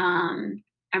 um,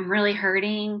 I'm really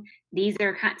hurting. These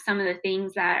are some of the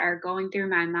things that are going through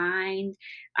my mind.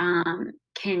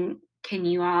 Can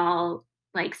you all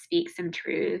like speak some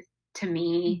truth to Mm.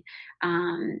 me,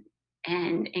 um,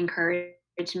 and encourage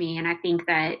me? And I think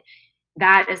that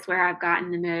that is where I've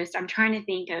gotten the most. I'm trying to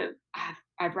think of.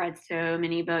 I've read so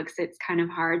many books. It's kind of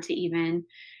hard to even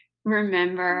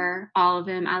remember all of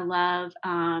them. I love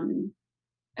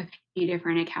a few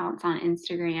different accounts on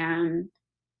Instagram.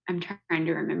 I'm trying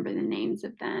to remember the names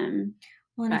of them,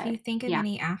 Well, and if but you think of yeah.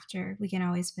 any after, we can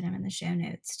always put them in the show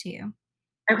notes too.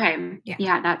 Okay. Yeah.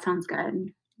 Yeah, that sounds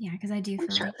good. Yeah, because I do I'm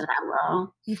feel sure like that I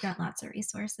will. you've got lots of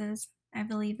resources. I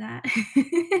believe that.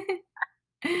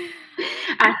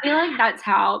 I feel like that's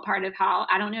how part of how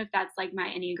I don't know if that's like my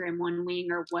Enneagram 1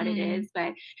 wing or what it Mm. is,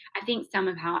 but I think some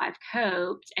of how I've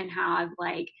coped and how I've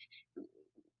like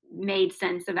made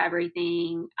sense of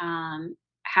everything,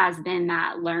 has been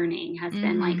that learning, has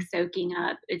been like Mhm. soaking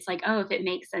up. It's like, oh, if it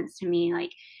makes sense to me,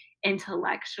 like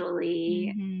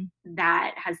intellectually, Mhm.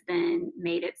 that has been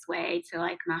made its way to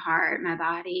like my heart, my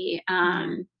body.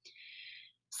 Yeah.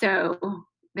 So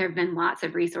there have been lots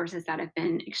of resources that have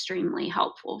been extremely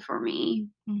helpful for me.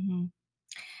 Mhm.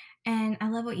 And I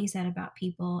love what you said about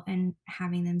people and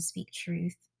having them speak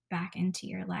truth back into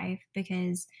your life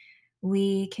because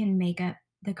we can make up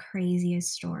the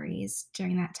craziest stories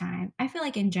during that time. I feel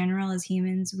like in general as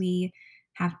humans we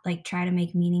have like try to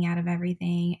make meaning out of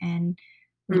everything and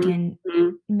we can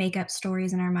Mhm. make up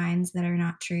stories in our minds that are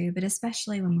not true, but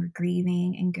especially when we're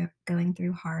grieving and going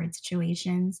through hard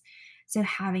situations. So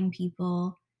having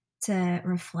people to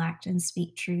reflect and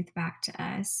speak truth back to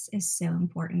us is so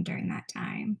important during that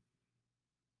time.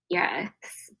 Yes,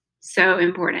 so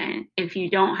important. If you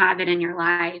don't have it in your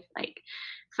life, like,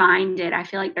 find it. I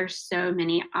feel like there's so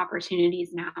many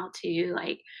opportunities now too,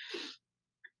 like,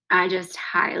 I just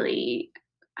highly,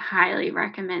 highly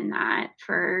recommend that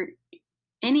for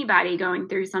anybody going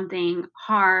through something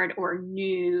hard or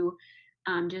new.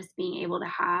 just being able to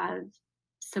have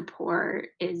support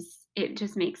it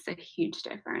just makes a huge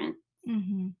difference.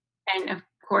 Mhm. And of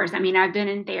course, I mean, I've been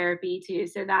in therapy too,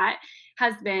 so that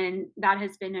has been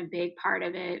a big part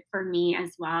of it for me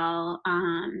as well.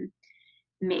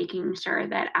 Making sure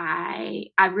that I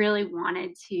really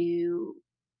wanted to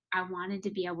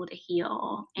be able to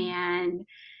heal, Mm. and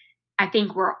I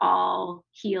think we're all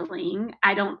healing.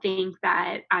 I don't think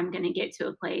that I'm going to get to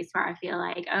a place where I feel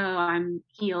like, oh, I'm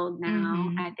healed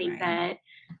now. I Mhm. think Right. that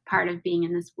part of being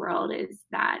in this world is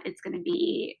that it's going to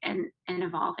be an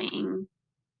evolving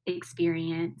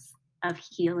experience of Yes.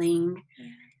 healing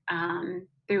Yeah.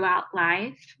 throughout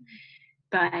life.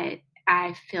 But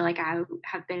I feel like I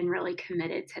have been really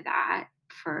committed to that.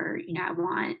 For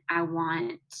I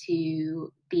want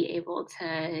to be able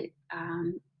to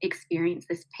experience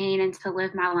this pain and to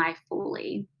live my life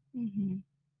fully. Mhm.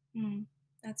 Mm.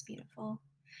 That's beautiful.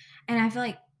 And I feel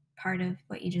like part of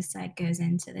what you just said goes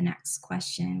into the next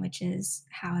question, which is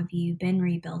how have you been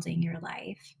rebuilding your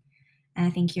life? And I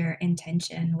think your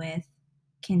intention with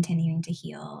continuing to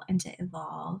heal and to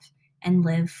evolve and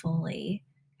live fully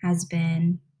has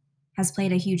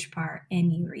played a huge part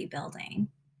in you rebuilding.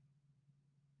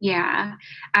 Yeah,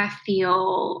 I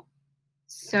feel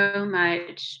so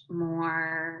much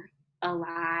more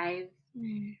alive.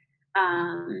 Mm.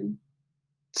 Um,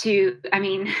 I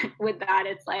mean, with that,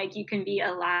 it's like you can be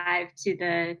alive to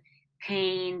the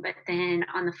pain, but then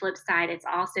on the flip side, it's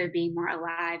also being more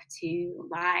alive to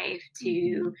life, to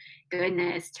Mhm.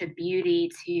 goodness, to beauty,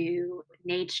 to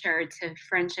nature, to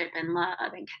friendship and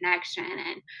love and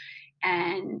connection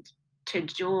and to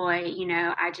joy.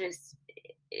 I just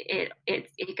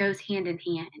it goes hand in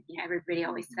hand. Everybody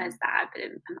always says Mhm. that, but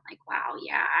I'm like, wow,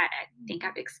 yeah, I think Mhm.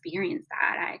 I've experienced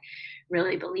that. I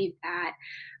really believe that.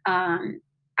 Um,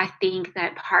 I think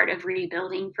that part of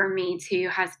rebuilding for me too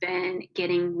has been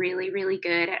getting really, really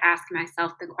good at asking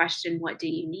myself the question, what do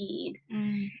you need?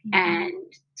 Mm. Mhm.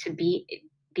 And to be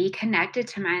connected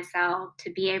to myself, to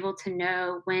be able to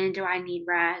know, when do I need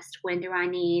rest? When do I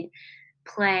need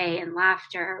play and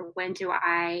laughter? When do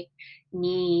I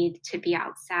need to be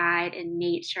outside in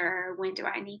nature? When do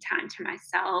I need time to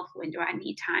myself? When do I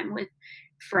need time with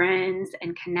friends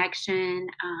and connection?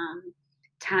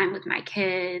 Time with my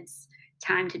kids,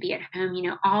 time to be at home,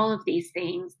 all of these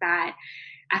things that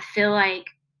I feel like,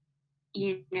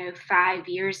 5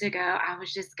 years ago, I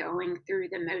was just going through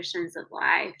the motions of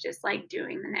life, just like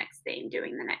doing the next thing,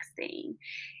 doing the next thing.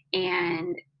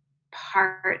 And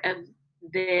part of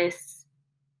this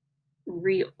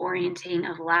reorienting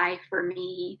of life for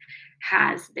me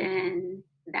has been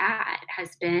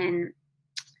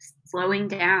slowing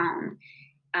down,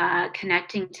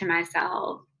 connecting to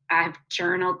myself. I've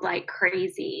journaled like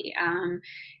crazy.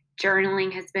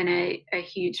 Journaling has been a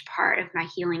huge part of my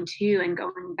healing too, and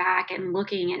going back and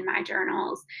looking in my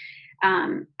journals.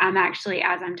 I'm actually,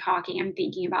 as I'm talking, I'm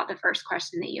thinking about the first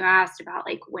question that you asked about,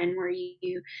 like, when were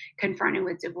you confronted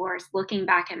with divorce? Looking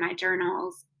back at my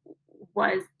journals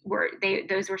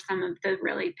those were some of the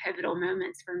really pivotal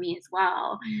moments for me as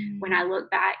well. When I Mm.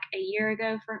 look back a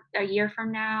year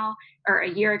from now, or a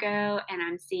year ago, and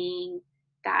I'm seeing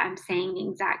that I'm saying the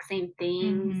exact same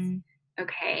things, Mhm.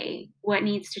 okay, what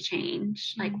needs to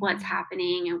change? Like, what's Mhm.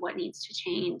 happening and what needs to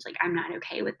change? Like, I'm not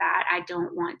okay with that. I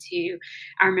don't want to.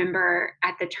 I remember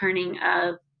at the turning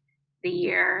of the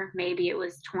year, maybe it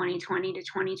was 2020 to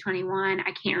 2021.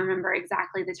 I can't remember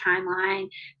exactly the timeline,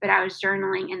 but I was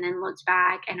journaling and then looked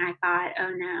back and I thought,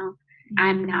 oh no,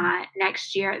 I'm Mm. not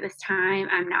next year at this time.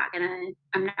 I'm not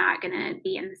gonna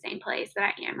be in the same place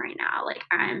that I am right now. Like,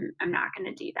 I'm not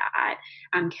gonna do that.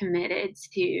 I'm committed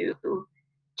to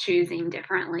choosing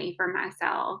differently for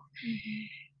myself. Mhm.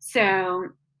 So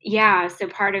yeah,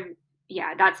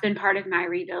 that's been part of my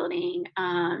rebuilding.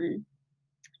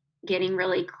 Getting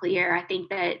really clear. I think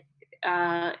that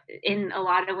in a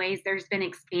lot of ways, there's been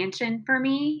expansion for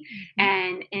me. Mhm.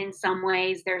 And in some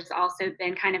ways, there's also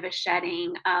been kind of a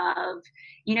shedding of,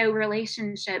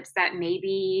 relationships that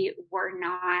maybe were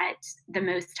not the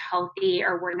most healthy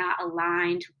or were not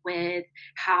aligned with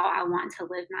how I want to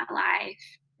live my life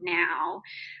now,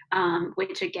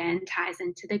 which again ties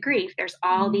into the grief. There's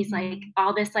Mhm.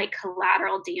 all this like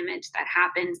collateral damage that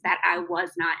happens that I Yeah.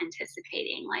 was not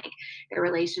anticipating. Like, the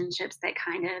relationships that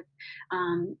kind of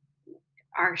um,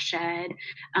 are shed,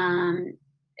 um,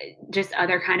 just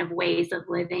other kind of ways of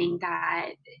living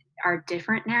that are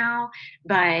different now.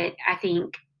 But I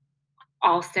think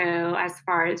also, as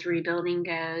far as rebuilding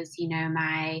goes,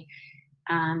 my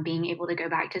being able to go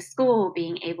back to school,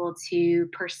 being able to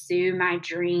pursue my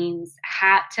dreams,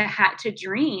 had to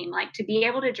dream, like to be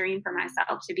able to dream for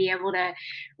myself, to be able to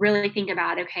really think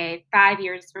about, okay, 5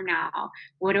 years from now,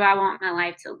 what do I want my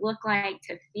life to look like,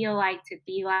 to feel like, to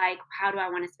be like? How do I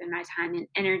want to spend my time and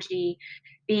energy?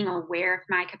 Being aware of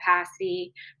my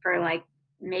capacity for like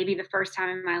maybe the first time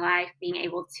in my life, being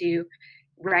able to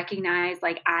recognize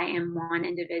like I am one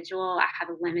individual, I have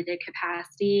a limited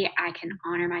capacity, I can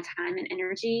honor my time and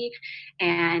energy,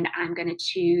 and I'm going to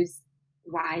choose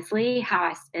wisely how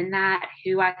I spend that,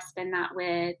 who I spend that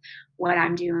with, what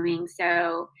I'm doing.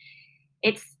 So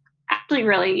it's actually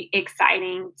really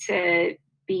exciting to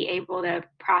be able to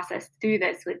process through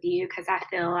this with you because I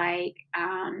feel like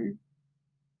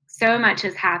so much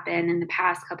has happened in the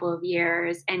past couple of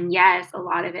years. And yes, a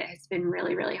lot of it has been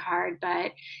really, really hard,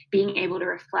 but being able to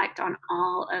reflect on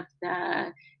all of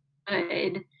the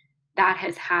good that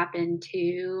has happened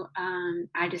too,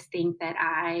 I just think that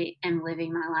I am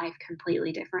living my life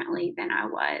completely differently than I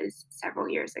was several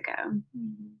years ago.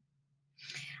 Mhm.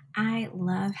 I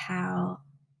love how,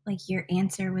 like, your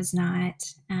answer was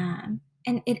not,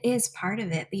 and it is part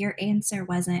of it, but your answer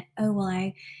wasn't, "Oh,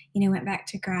 well, went back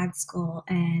to grad school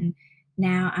and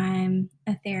now I'm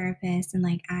a therapist and,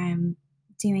 like, I'm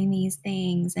doing these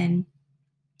things." And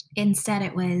instead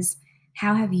it was,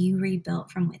 "How have you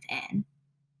rebuilt from within?"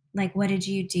 Like, what did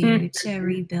you do to Mhm.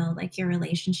 rebuild, like, your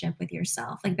relationship with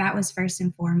yourself? Like, that was first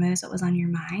and foremost what was on your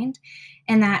mind,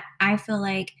 and that I feel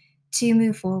like to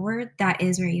move forward, that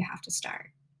is where you have to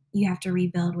start. You have to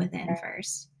rebuild within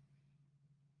first.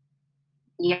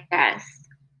 Yes.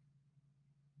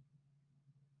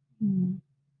 Hmm.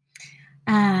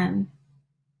 Um,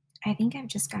 I think I've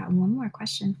just got one more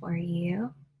question for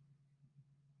you.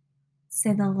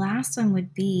 So the last one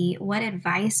would be, what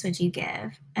advice would you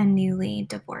give a newly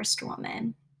divorced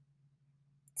woman?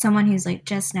 Someone who's, like,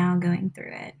 just now going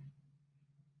through it.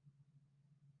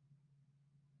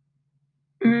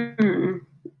 Mm.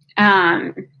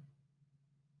 Um,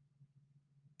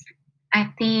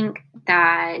 I think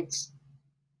that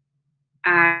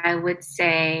I would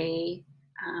say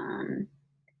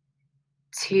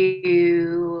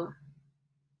to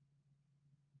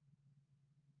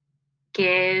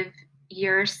give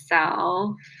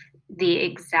yourself the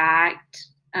exact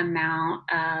amount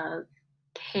of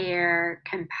care,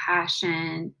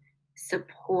 compassion,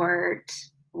 support,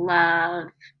 love,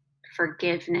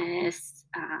 forgiveness,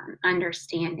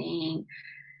 understanding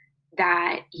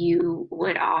that you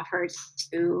would offer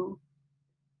to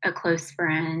a close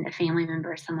friend, a family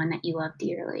member, someone that you love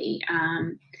dearly.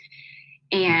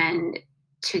 And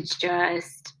to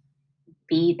just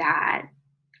be that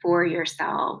for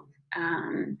yourself.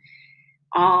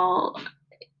 All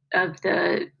of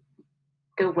the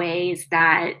ways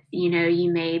that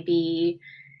you may be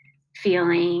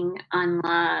feeling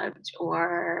unloved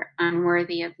or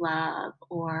unworthy of love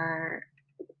or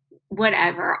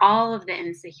whatever, all of the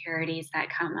insecurities that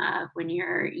come up when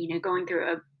you're going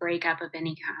through a breakup of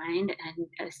any kind,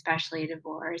 and especially a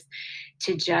divorce,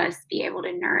 to just be able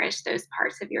to nourish those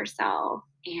parts of yourself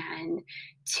and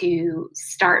to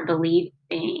start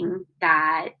believing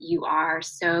that you are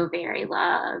so very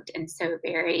loved and so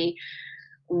very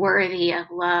worthy of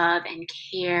love and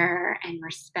care and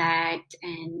respect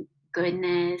and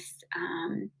goodness,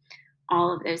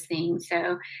 all of those things.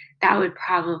 So that would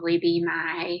probably be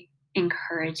my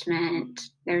encouragement.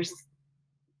 There's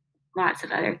lots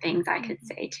of other things I could Mhm,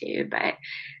 say too, but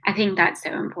I think that's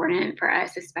so important for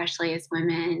us, especially as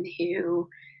women who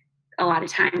a lot of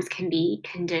times can be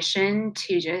conditioned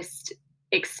to just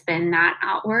expend that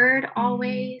outward mhm,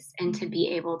 always, and to mhm, be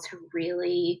able to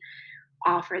really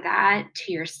offer that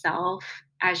to yourself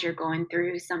as you're going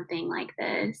through something like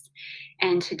this,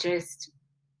 and to just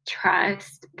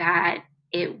trust that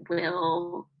it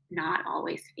will not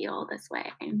always feel this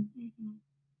way. mhm.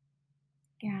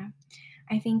 Yeah.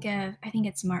 I think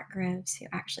it's Mark Groves who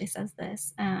actually says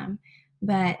this,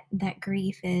 but that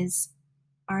grief is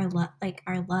our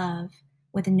love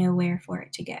with nowhere for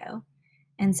it to go,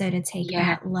 and so to take Yeah,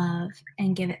 that love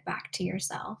and give it back to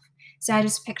yourself. So I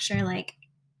just picture,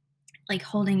 like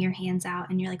holding your hands out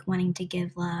and you're, like, wanting to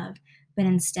give love, but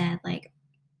instead, like,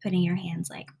 putting your hands,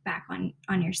 like, back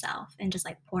on yourself and just,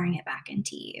 like, pouring it back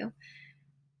into you.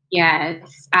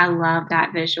 yes, I love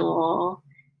that visual.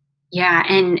 Yeah,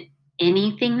 and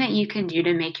anything that you can do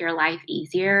to make your life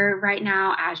easier right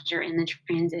now as you're in the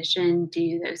transition,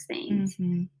 do those things.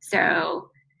 Mhm. So,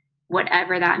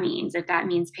 whatever that means, if that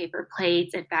means paper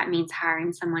plates, if that means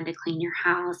hiring someone to clean your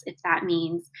house, if that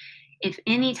means, if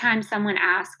anytime someone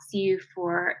asks you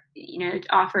for,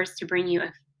 offers to bring you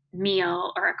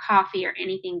meal or a coffee or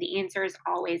anything, the answer is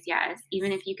always yes.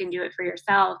 Even if you can do it for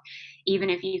yourself, even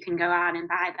if you can go out and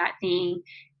buy that thing,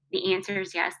 the answer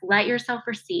is yes. Let yourself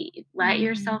receive. Let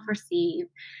yourself Mhm. receive.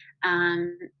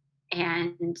 Um,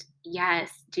 and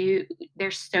yes, do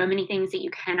there's so many things that you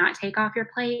cannot take off your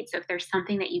plate. So if there's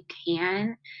something that you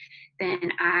can,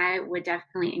 then I would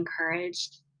definitely encourage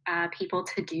people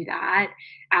to do that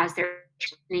as they're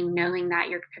transitioning, knowing that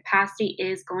your capacity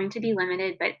is going to be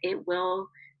limited, but it will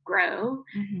grow.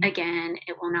 Mhm. Again,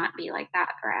 it will not be like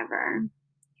that forever.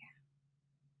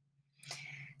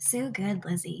 So good,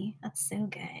 Lizzie. That's so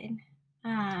good.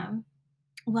 Um,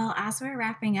 well, as we're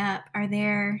wrapping up, are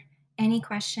there any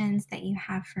questions that you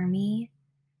have for me?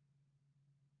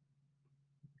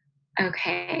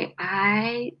 Okay,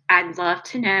 I'd love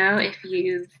to know if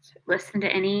you've listened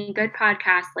to any good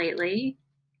podcasts lately.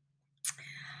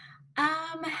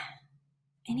 Um,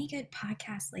 any good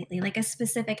podcasts lately? Like a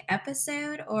specific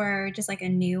episode or just like a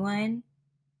new one?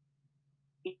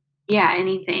 Yeah,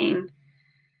 anything.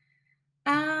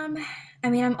 Um, I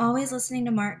mean, I'm always listening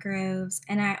to Mark Groves,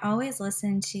 and I always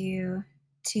listen to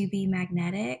Be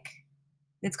Magnetic.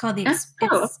 It's called Oh,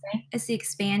 okay. it's the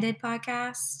expanded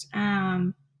podcast.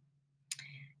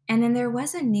 And then there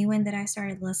was a new one that I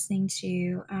started listening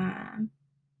to,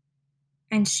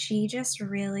 and she just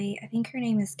really, I think her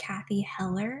name is Kathy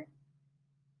Heller.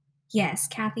 Yes,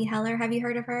 Kathy Heller. Have you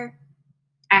heard of her?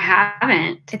 I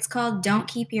haven't. It's called Don't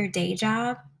Keep Your Day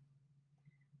Job.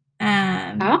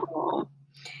 Um, Oh,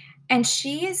 and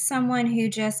she is someone who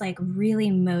just like really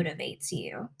motivates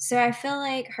you. So I feel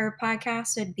like her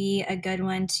podcast would be a good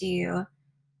one to,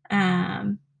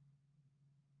 um,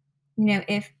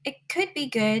 if it could be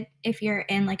good if you're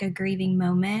in like a grieving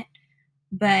moment,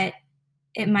 but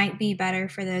it might be better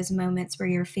for those moments where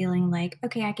you're feeling like,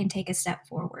 okay, I can take a step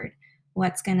forward.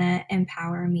 What's going to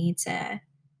empower me to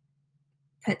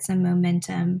put some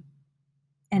momentum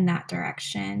in that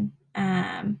direction?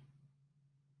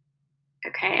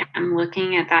 okay, I'm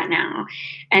looking at that now.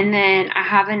 And then I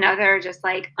have another just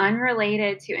like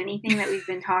unrelated to anything that we've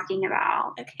been talking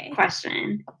about Okay.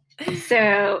 question.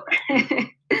 So,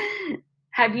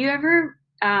 have you ever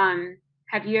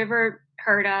have you ever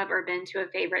heard of or been to a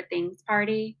favorite things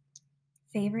party?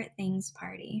 Favorite things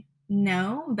party?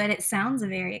 No, but it sounds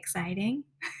very exciting.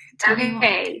 Tell me more.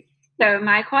 Okay. So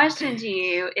my question to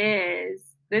you is,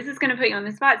 this is going to put you on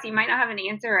the spot, so you might not have an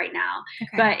answer right now.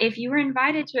 Okay. But if you were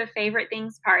invited to a favorite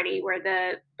things party where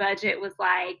the budget was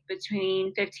like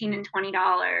between 15 and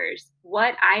 $20,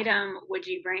 what item would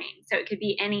you bring? So it could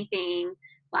be anything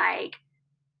like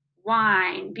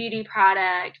wine, beauty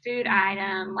product, food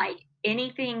item, Mhm. like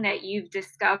anything that you've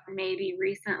discovered maybe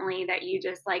recently that you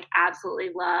just like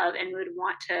absolutely love and you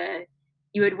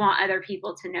would want other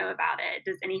people to know about it.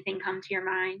 Does anything come to your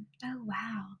mind? Oh,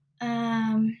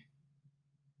 wow.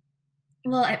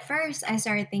 Well, at first I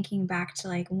started thinking back to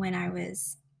like when I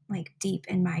was like deep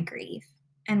in my grief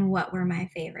and what were my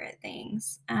favorite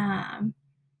things.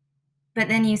 But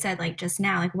then you said like just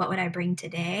now, like what would I bring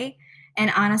today?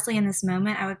 And honestly, in this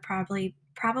moment, I would probably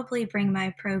bring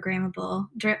my programmable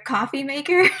drip coffee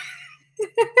maker.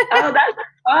 Oh, that's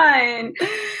fun.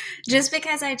 Just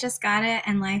because I just got it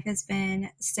and life has been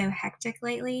so hectic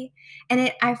lately.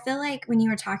 And I feel like when you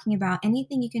were talking about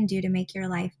anything you can do to make your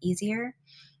life easier,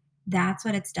 that's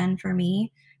what it's done for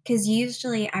me. Because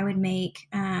usually I would make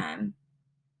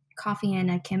coffee in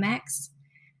a Chemex,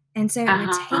 and so it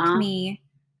would take Uh-huh. me.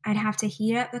 I'd have to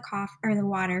heat up the coffee or the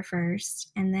water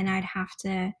first, and then I'd have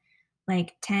to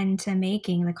like tend to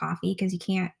making the coffee because you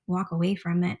can't walk away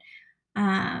from it.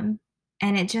 Um,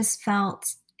 and it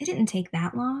didn't take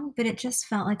that long, but it just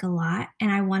felt like a lot.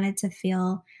 And I wanted to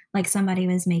feel like somebody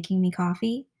was making me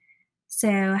coffee.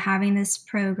 So having this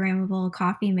programmable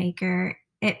coffee maker,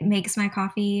 it makes my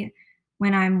coffee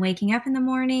when I'm waking up in the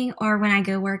morning or when I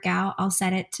go work out. I'll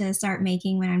set it to start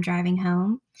making when I'm driving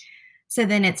home. So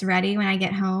then it's ready when I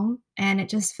get home and it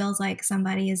just feels like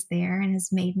somebody is there and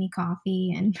has made me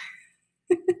coffee and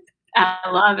I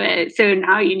love it. So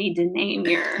now you need to name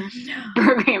your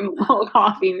programmable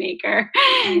coffee maker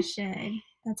I should.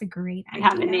 That's a great and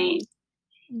have a idea. name.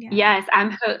 Yeah. Yes,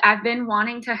 I've been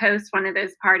wanting to host one of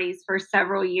those parties for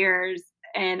several years,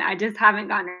 and I just haven't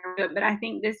gotten to it, but I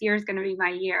think this year is gonna be my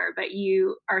year. But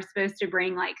you are supposed to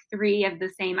bring, like, 3 of the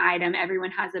same item,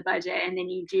 everyone has a budget, and then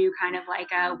you do kind of like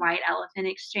a Wow. white elephant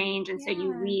exchange, and so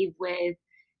you Yeah. leave with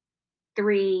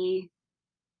 3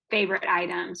 favorite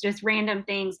items, just random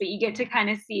things, but you get to Yeah.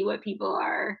 kinda see what people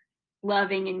are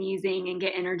loving and using and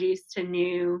get introduced to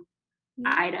new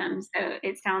Yeah. items. So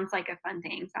it sounds like a fun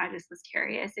thing. So I just was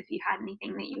curious if you had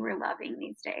anything that you were loving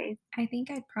these days. I think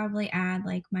I'd probably add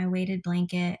like my weighted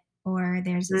blanket or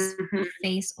there's this Mhm.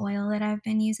 face oil that I've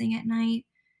been using at night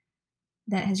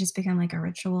that has just become like a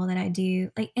ritual that I do.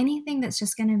 Like anything that's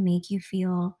just going to make you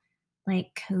feel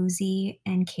like cozy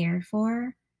and cared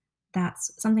for,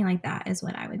 that's something like that is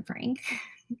what I would bring.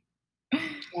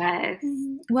 Yes.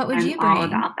 Mhm. What would I'm you all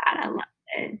bring? about that. I love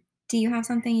it. Do you have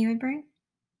something you would bring?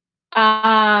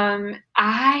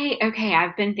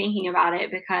 I've been thinking about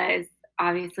it because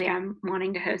obviously I'm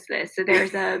wanting to host this. So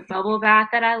there's a bubble bath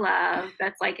that I love.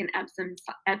 That's like an Epsom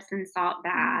salt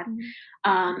bath.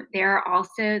 Mhm.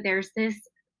 There's this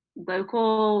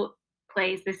local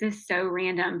place. This is so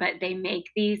random, but they make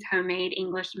these homemade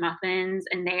English muffins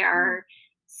and they Mm. are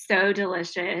so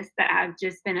delicious that I've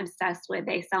just been obsessed with.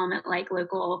 They sell them at like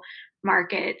local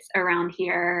markets around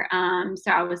here.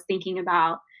 So I was thinking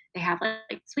about they have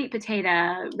like sweet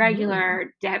potato, Ooh.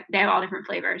 regular, they have all different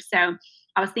flavors. So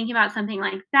I was thinking about something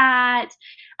like that.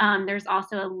 There's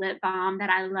also a lip balm that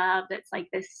I love that's like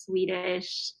this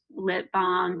Swedish lip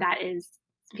balm that is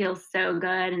feels so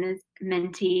good and is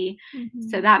minty.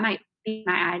 So Mhm. that might be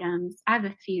my items. I have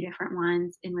a few different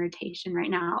ones in rotation right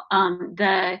now.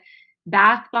 The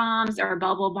bath bombs or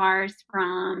bubble bars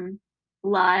from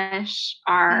Lush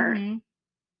are Mhm.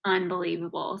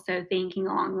 unbelievable. So thinking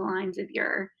along the lines of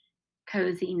your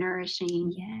cozy,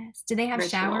 nourishing Yes. Do they have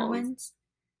shower rituals. ones?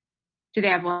 Do they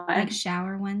have Like what?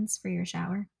 shower ones for your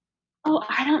shower? Oh,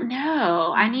 I don't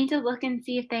know. I Mm, need to look and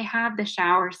see if they have the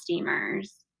shower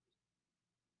steamers.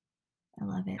 I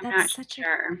love it. I'm not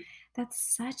sure. That's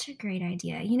such a great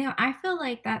idea. I feel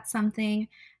like that's something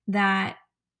that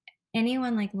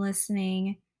anyone like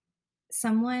listening,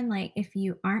 someone like if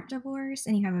you aren't divorced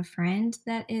and you have a friend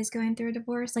that is going through a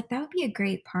divorce, like that would be a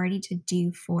great party to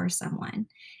do for someone.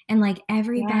 And like Yeah,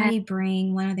 everybody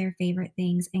bring one of their favorite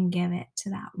things and give it to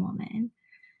that woman.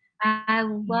 I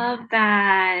love Yeah.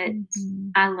 that.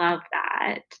 Mhm. I love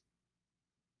that.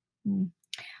 Mm.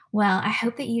 Well, I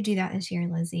hope that you do that this year,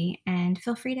 Lizzie, and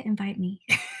feel free to invite me.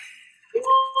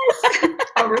 Yes.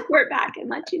 I'll report back and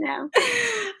let you know.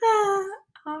 Ah,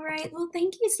 all right. Well,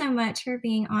 thank you so much for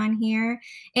being on here.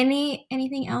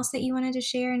 Anything else that you wanted to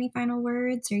share? Any final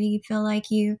words, or you feel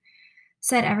like you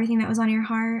said everything that was on your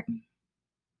heart?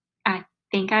 I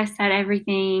think I said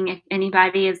everything. If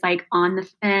anybody is like on the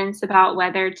fence about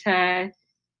whether to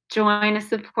join a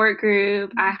support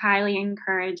group, I highly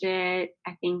encourage it.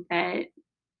 I think that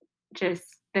just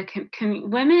the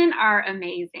women are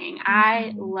amazing.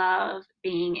 I Mhm. love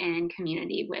being in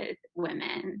community with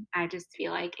women. I just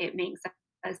feel like it makes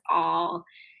us all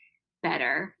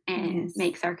better and Yes,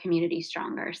 makes our community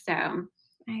stronger. So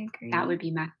I that would agree.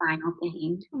 be my final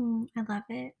thing. I love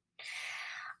it.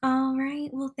 All right.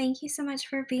 Well, thank you so much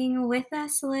for being with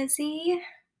us, Lizzie.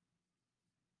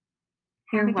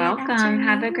 Have You're a good welcome.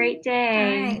 Have a afternoon. great All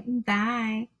day. right.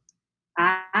 Bye.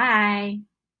 Bye.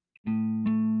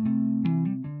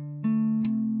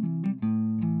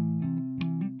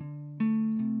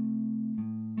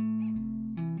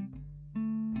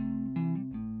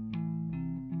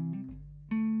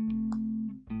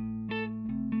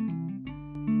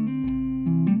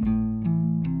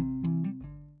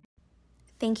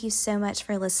 Thank you so much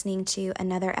for listening to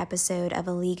another episode of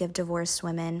A League of Divorced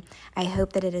Women. I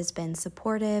hope that it has been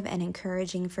supportive and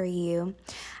encouraging for you.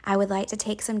 I would like to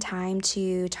take some time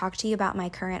to talk to you about my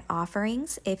current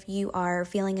offerings if you are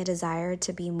feeling a desire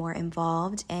to be more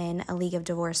involved in A League of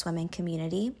Divorced Women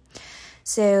community.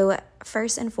 So,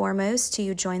 first and foremost,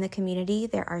 to join the community,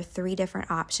 there are 3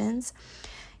 different options.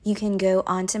 You can go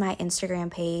onto my Instagram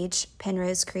page,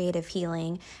 Penrose Creative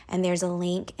Healing, and there's a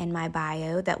link in my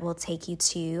bio that will take you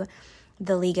to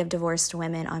the League of Divorced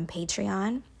Women on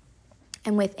Patreon.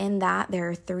 And within that, there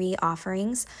are 3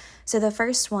 offerings. So the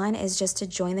first one is just to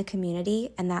join the community,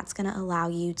 and that's going to allow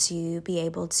you to be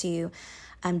able to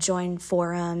join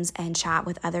forums and chat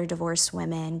with other divorced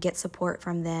women, get support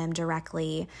from them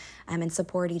directly, and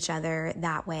support each other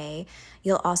that way.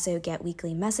 You'll also get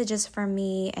weekly messages from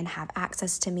me and have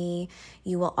access to me.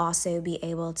 You will also be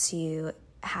able to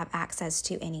have access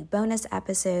to any bonus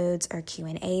episodes or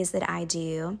Q&As that I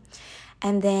do.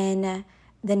 And then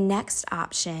the next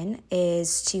option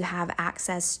is to have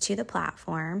access to the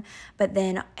platform, but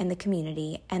then in the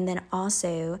community, and then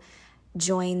also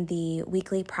join the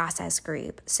weekly process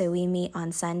group. So we meet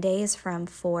on Sundays from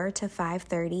 4 to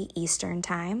 5:30 Eastern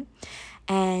Time.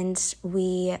 And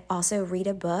we also read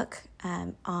a book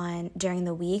on during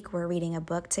the week. We're reading a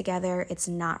book together. It's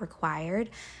not required,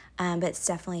 but it's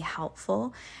definitely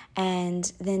helpful.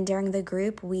 And then during the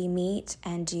group, we meet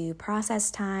and do process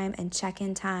time and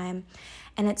check-in time.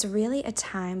 And it's really a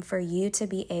time for you to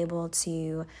be able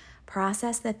to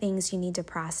process the things you need to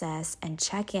process and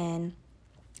check in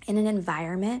in an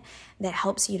environment that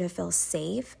helps you to feel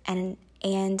safe, and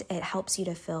it helps you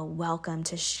to feel welcome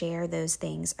to share those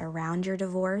things around your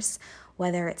divorce,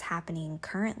 whether it's happening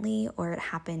currently or it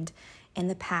happened in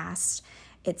the past.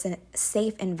 It's a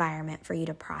safe environment for you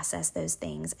to process those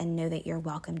things and know that you're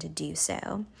welcome to do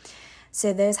so.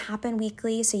 So those happen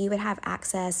weekly, so you would have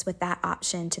access with that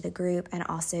option to the group and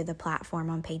also the platform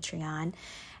on Patreon.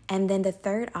 And then the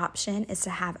third option is to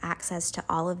have access to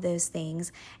all of those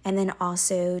things, and then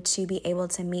also to be able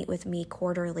to meet with me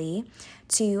quarterly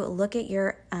to look at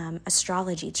your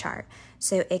astrology chart.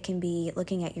 So it can be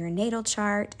looking at your natal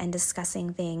chart and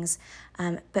discussing things,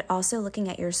 but also looking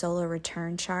at your solar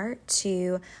return chart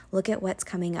to look at what's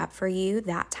coming up for you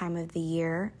that time of the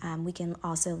year. We can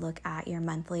also look at your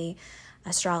monthly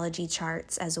astrology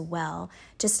charts as well,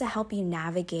 just to help you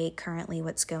navigate currently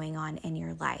what's going on in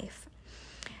your life.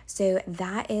 So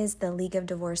that is the League of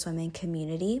Divorced Women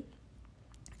community.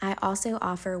 I also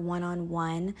offer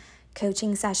one-on-one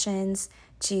coaching sessions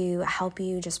to help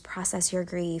you just process your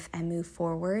grief and move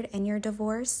forward in your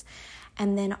divorce.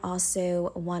 And then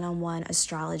also one-on-one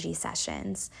astrology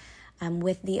sessions.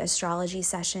 With the astrology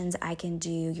sessions, I can do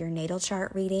your natal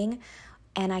chart reading.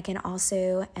 And I can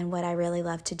also, and what I really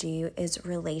love to do is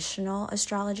relational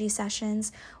astrology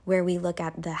sessions where we look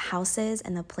at the houses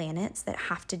and the planets that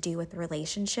have to do with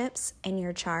relationships in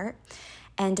your chart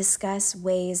and discuss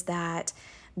ways that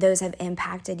those have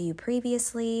impacted you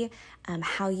previously,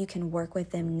 how you can work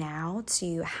with them now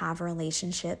to have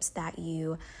relationships that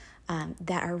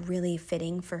that are really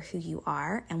fitting for who you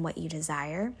are and what you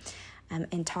desire.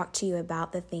 And talk to you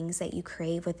about the things that you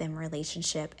crave within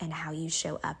relationship and how you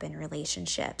show up in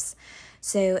relationships.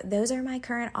 So those are my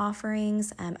current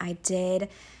offerings. I did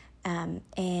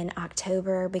in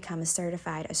October become a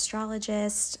certified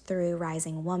astrologist through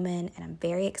Rising Woman, and I'm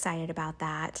very excited about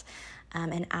that.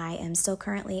 And I am still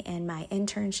currently in my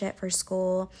internship for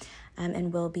school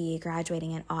and will be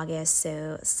graduating in August.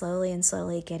 So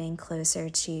slowly getting closer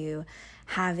to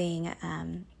having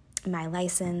my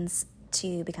license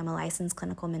to become a licensed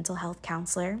clinical mental health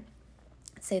counselor.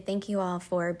 So thank you all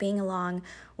for being along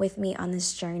with me on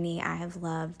this journey. I have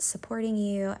loved supporting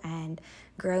you and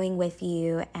growing with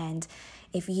you. And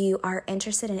if you are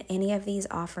interested in any of these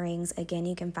offerings, again,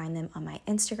 you can find them on my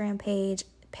Instagram page,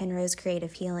 Penrose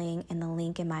Creative Healing, and the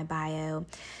link in my bio.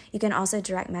 You can also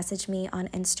direct message me on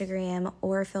Instagram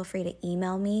or feel free to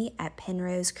email me at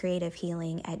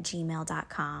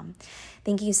penrosecreativehealing@gmail.com.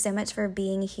 Thank you so much for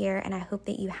being here, and I hope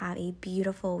that you have a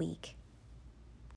beautiful week.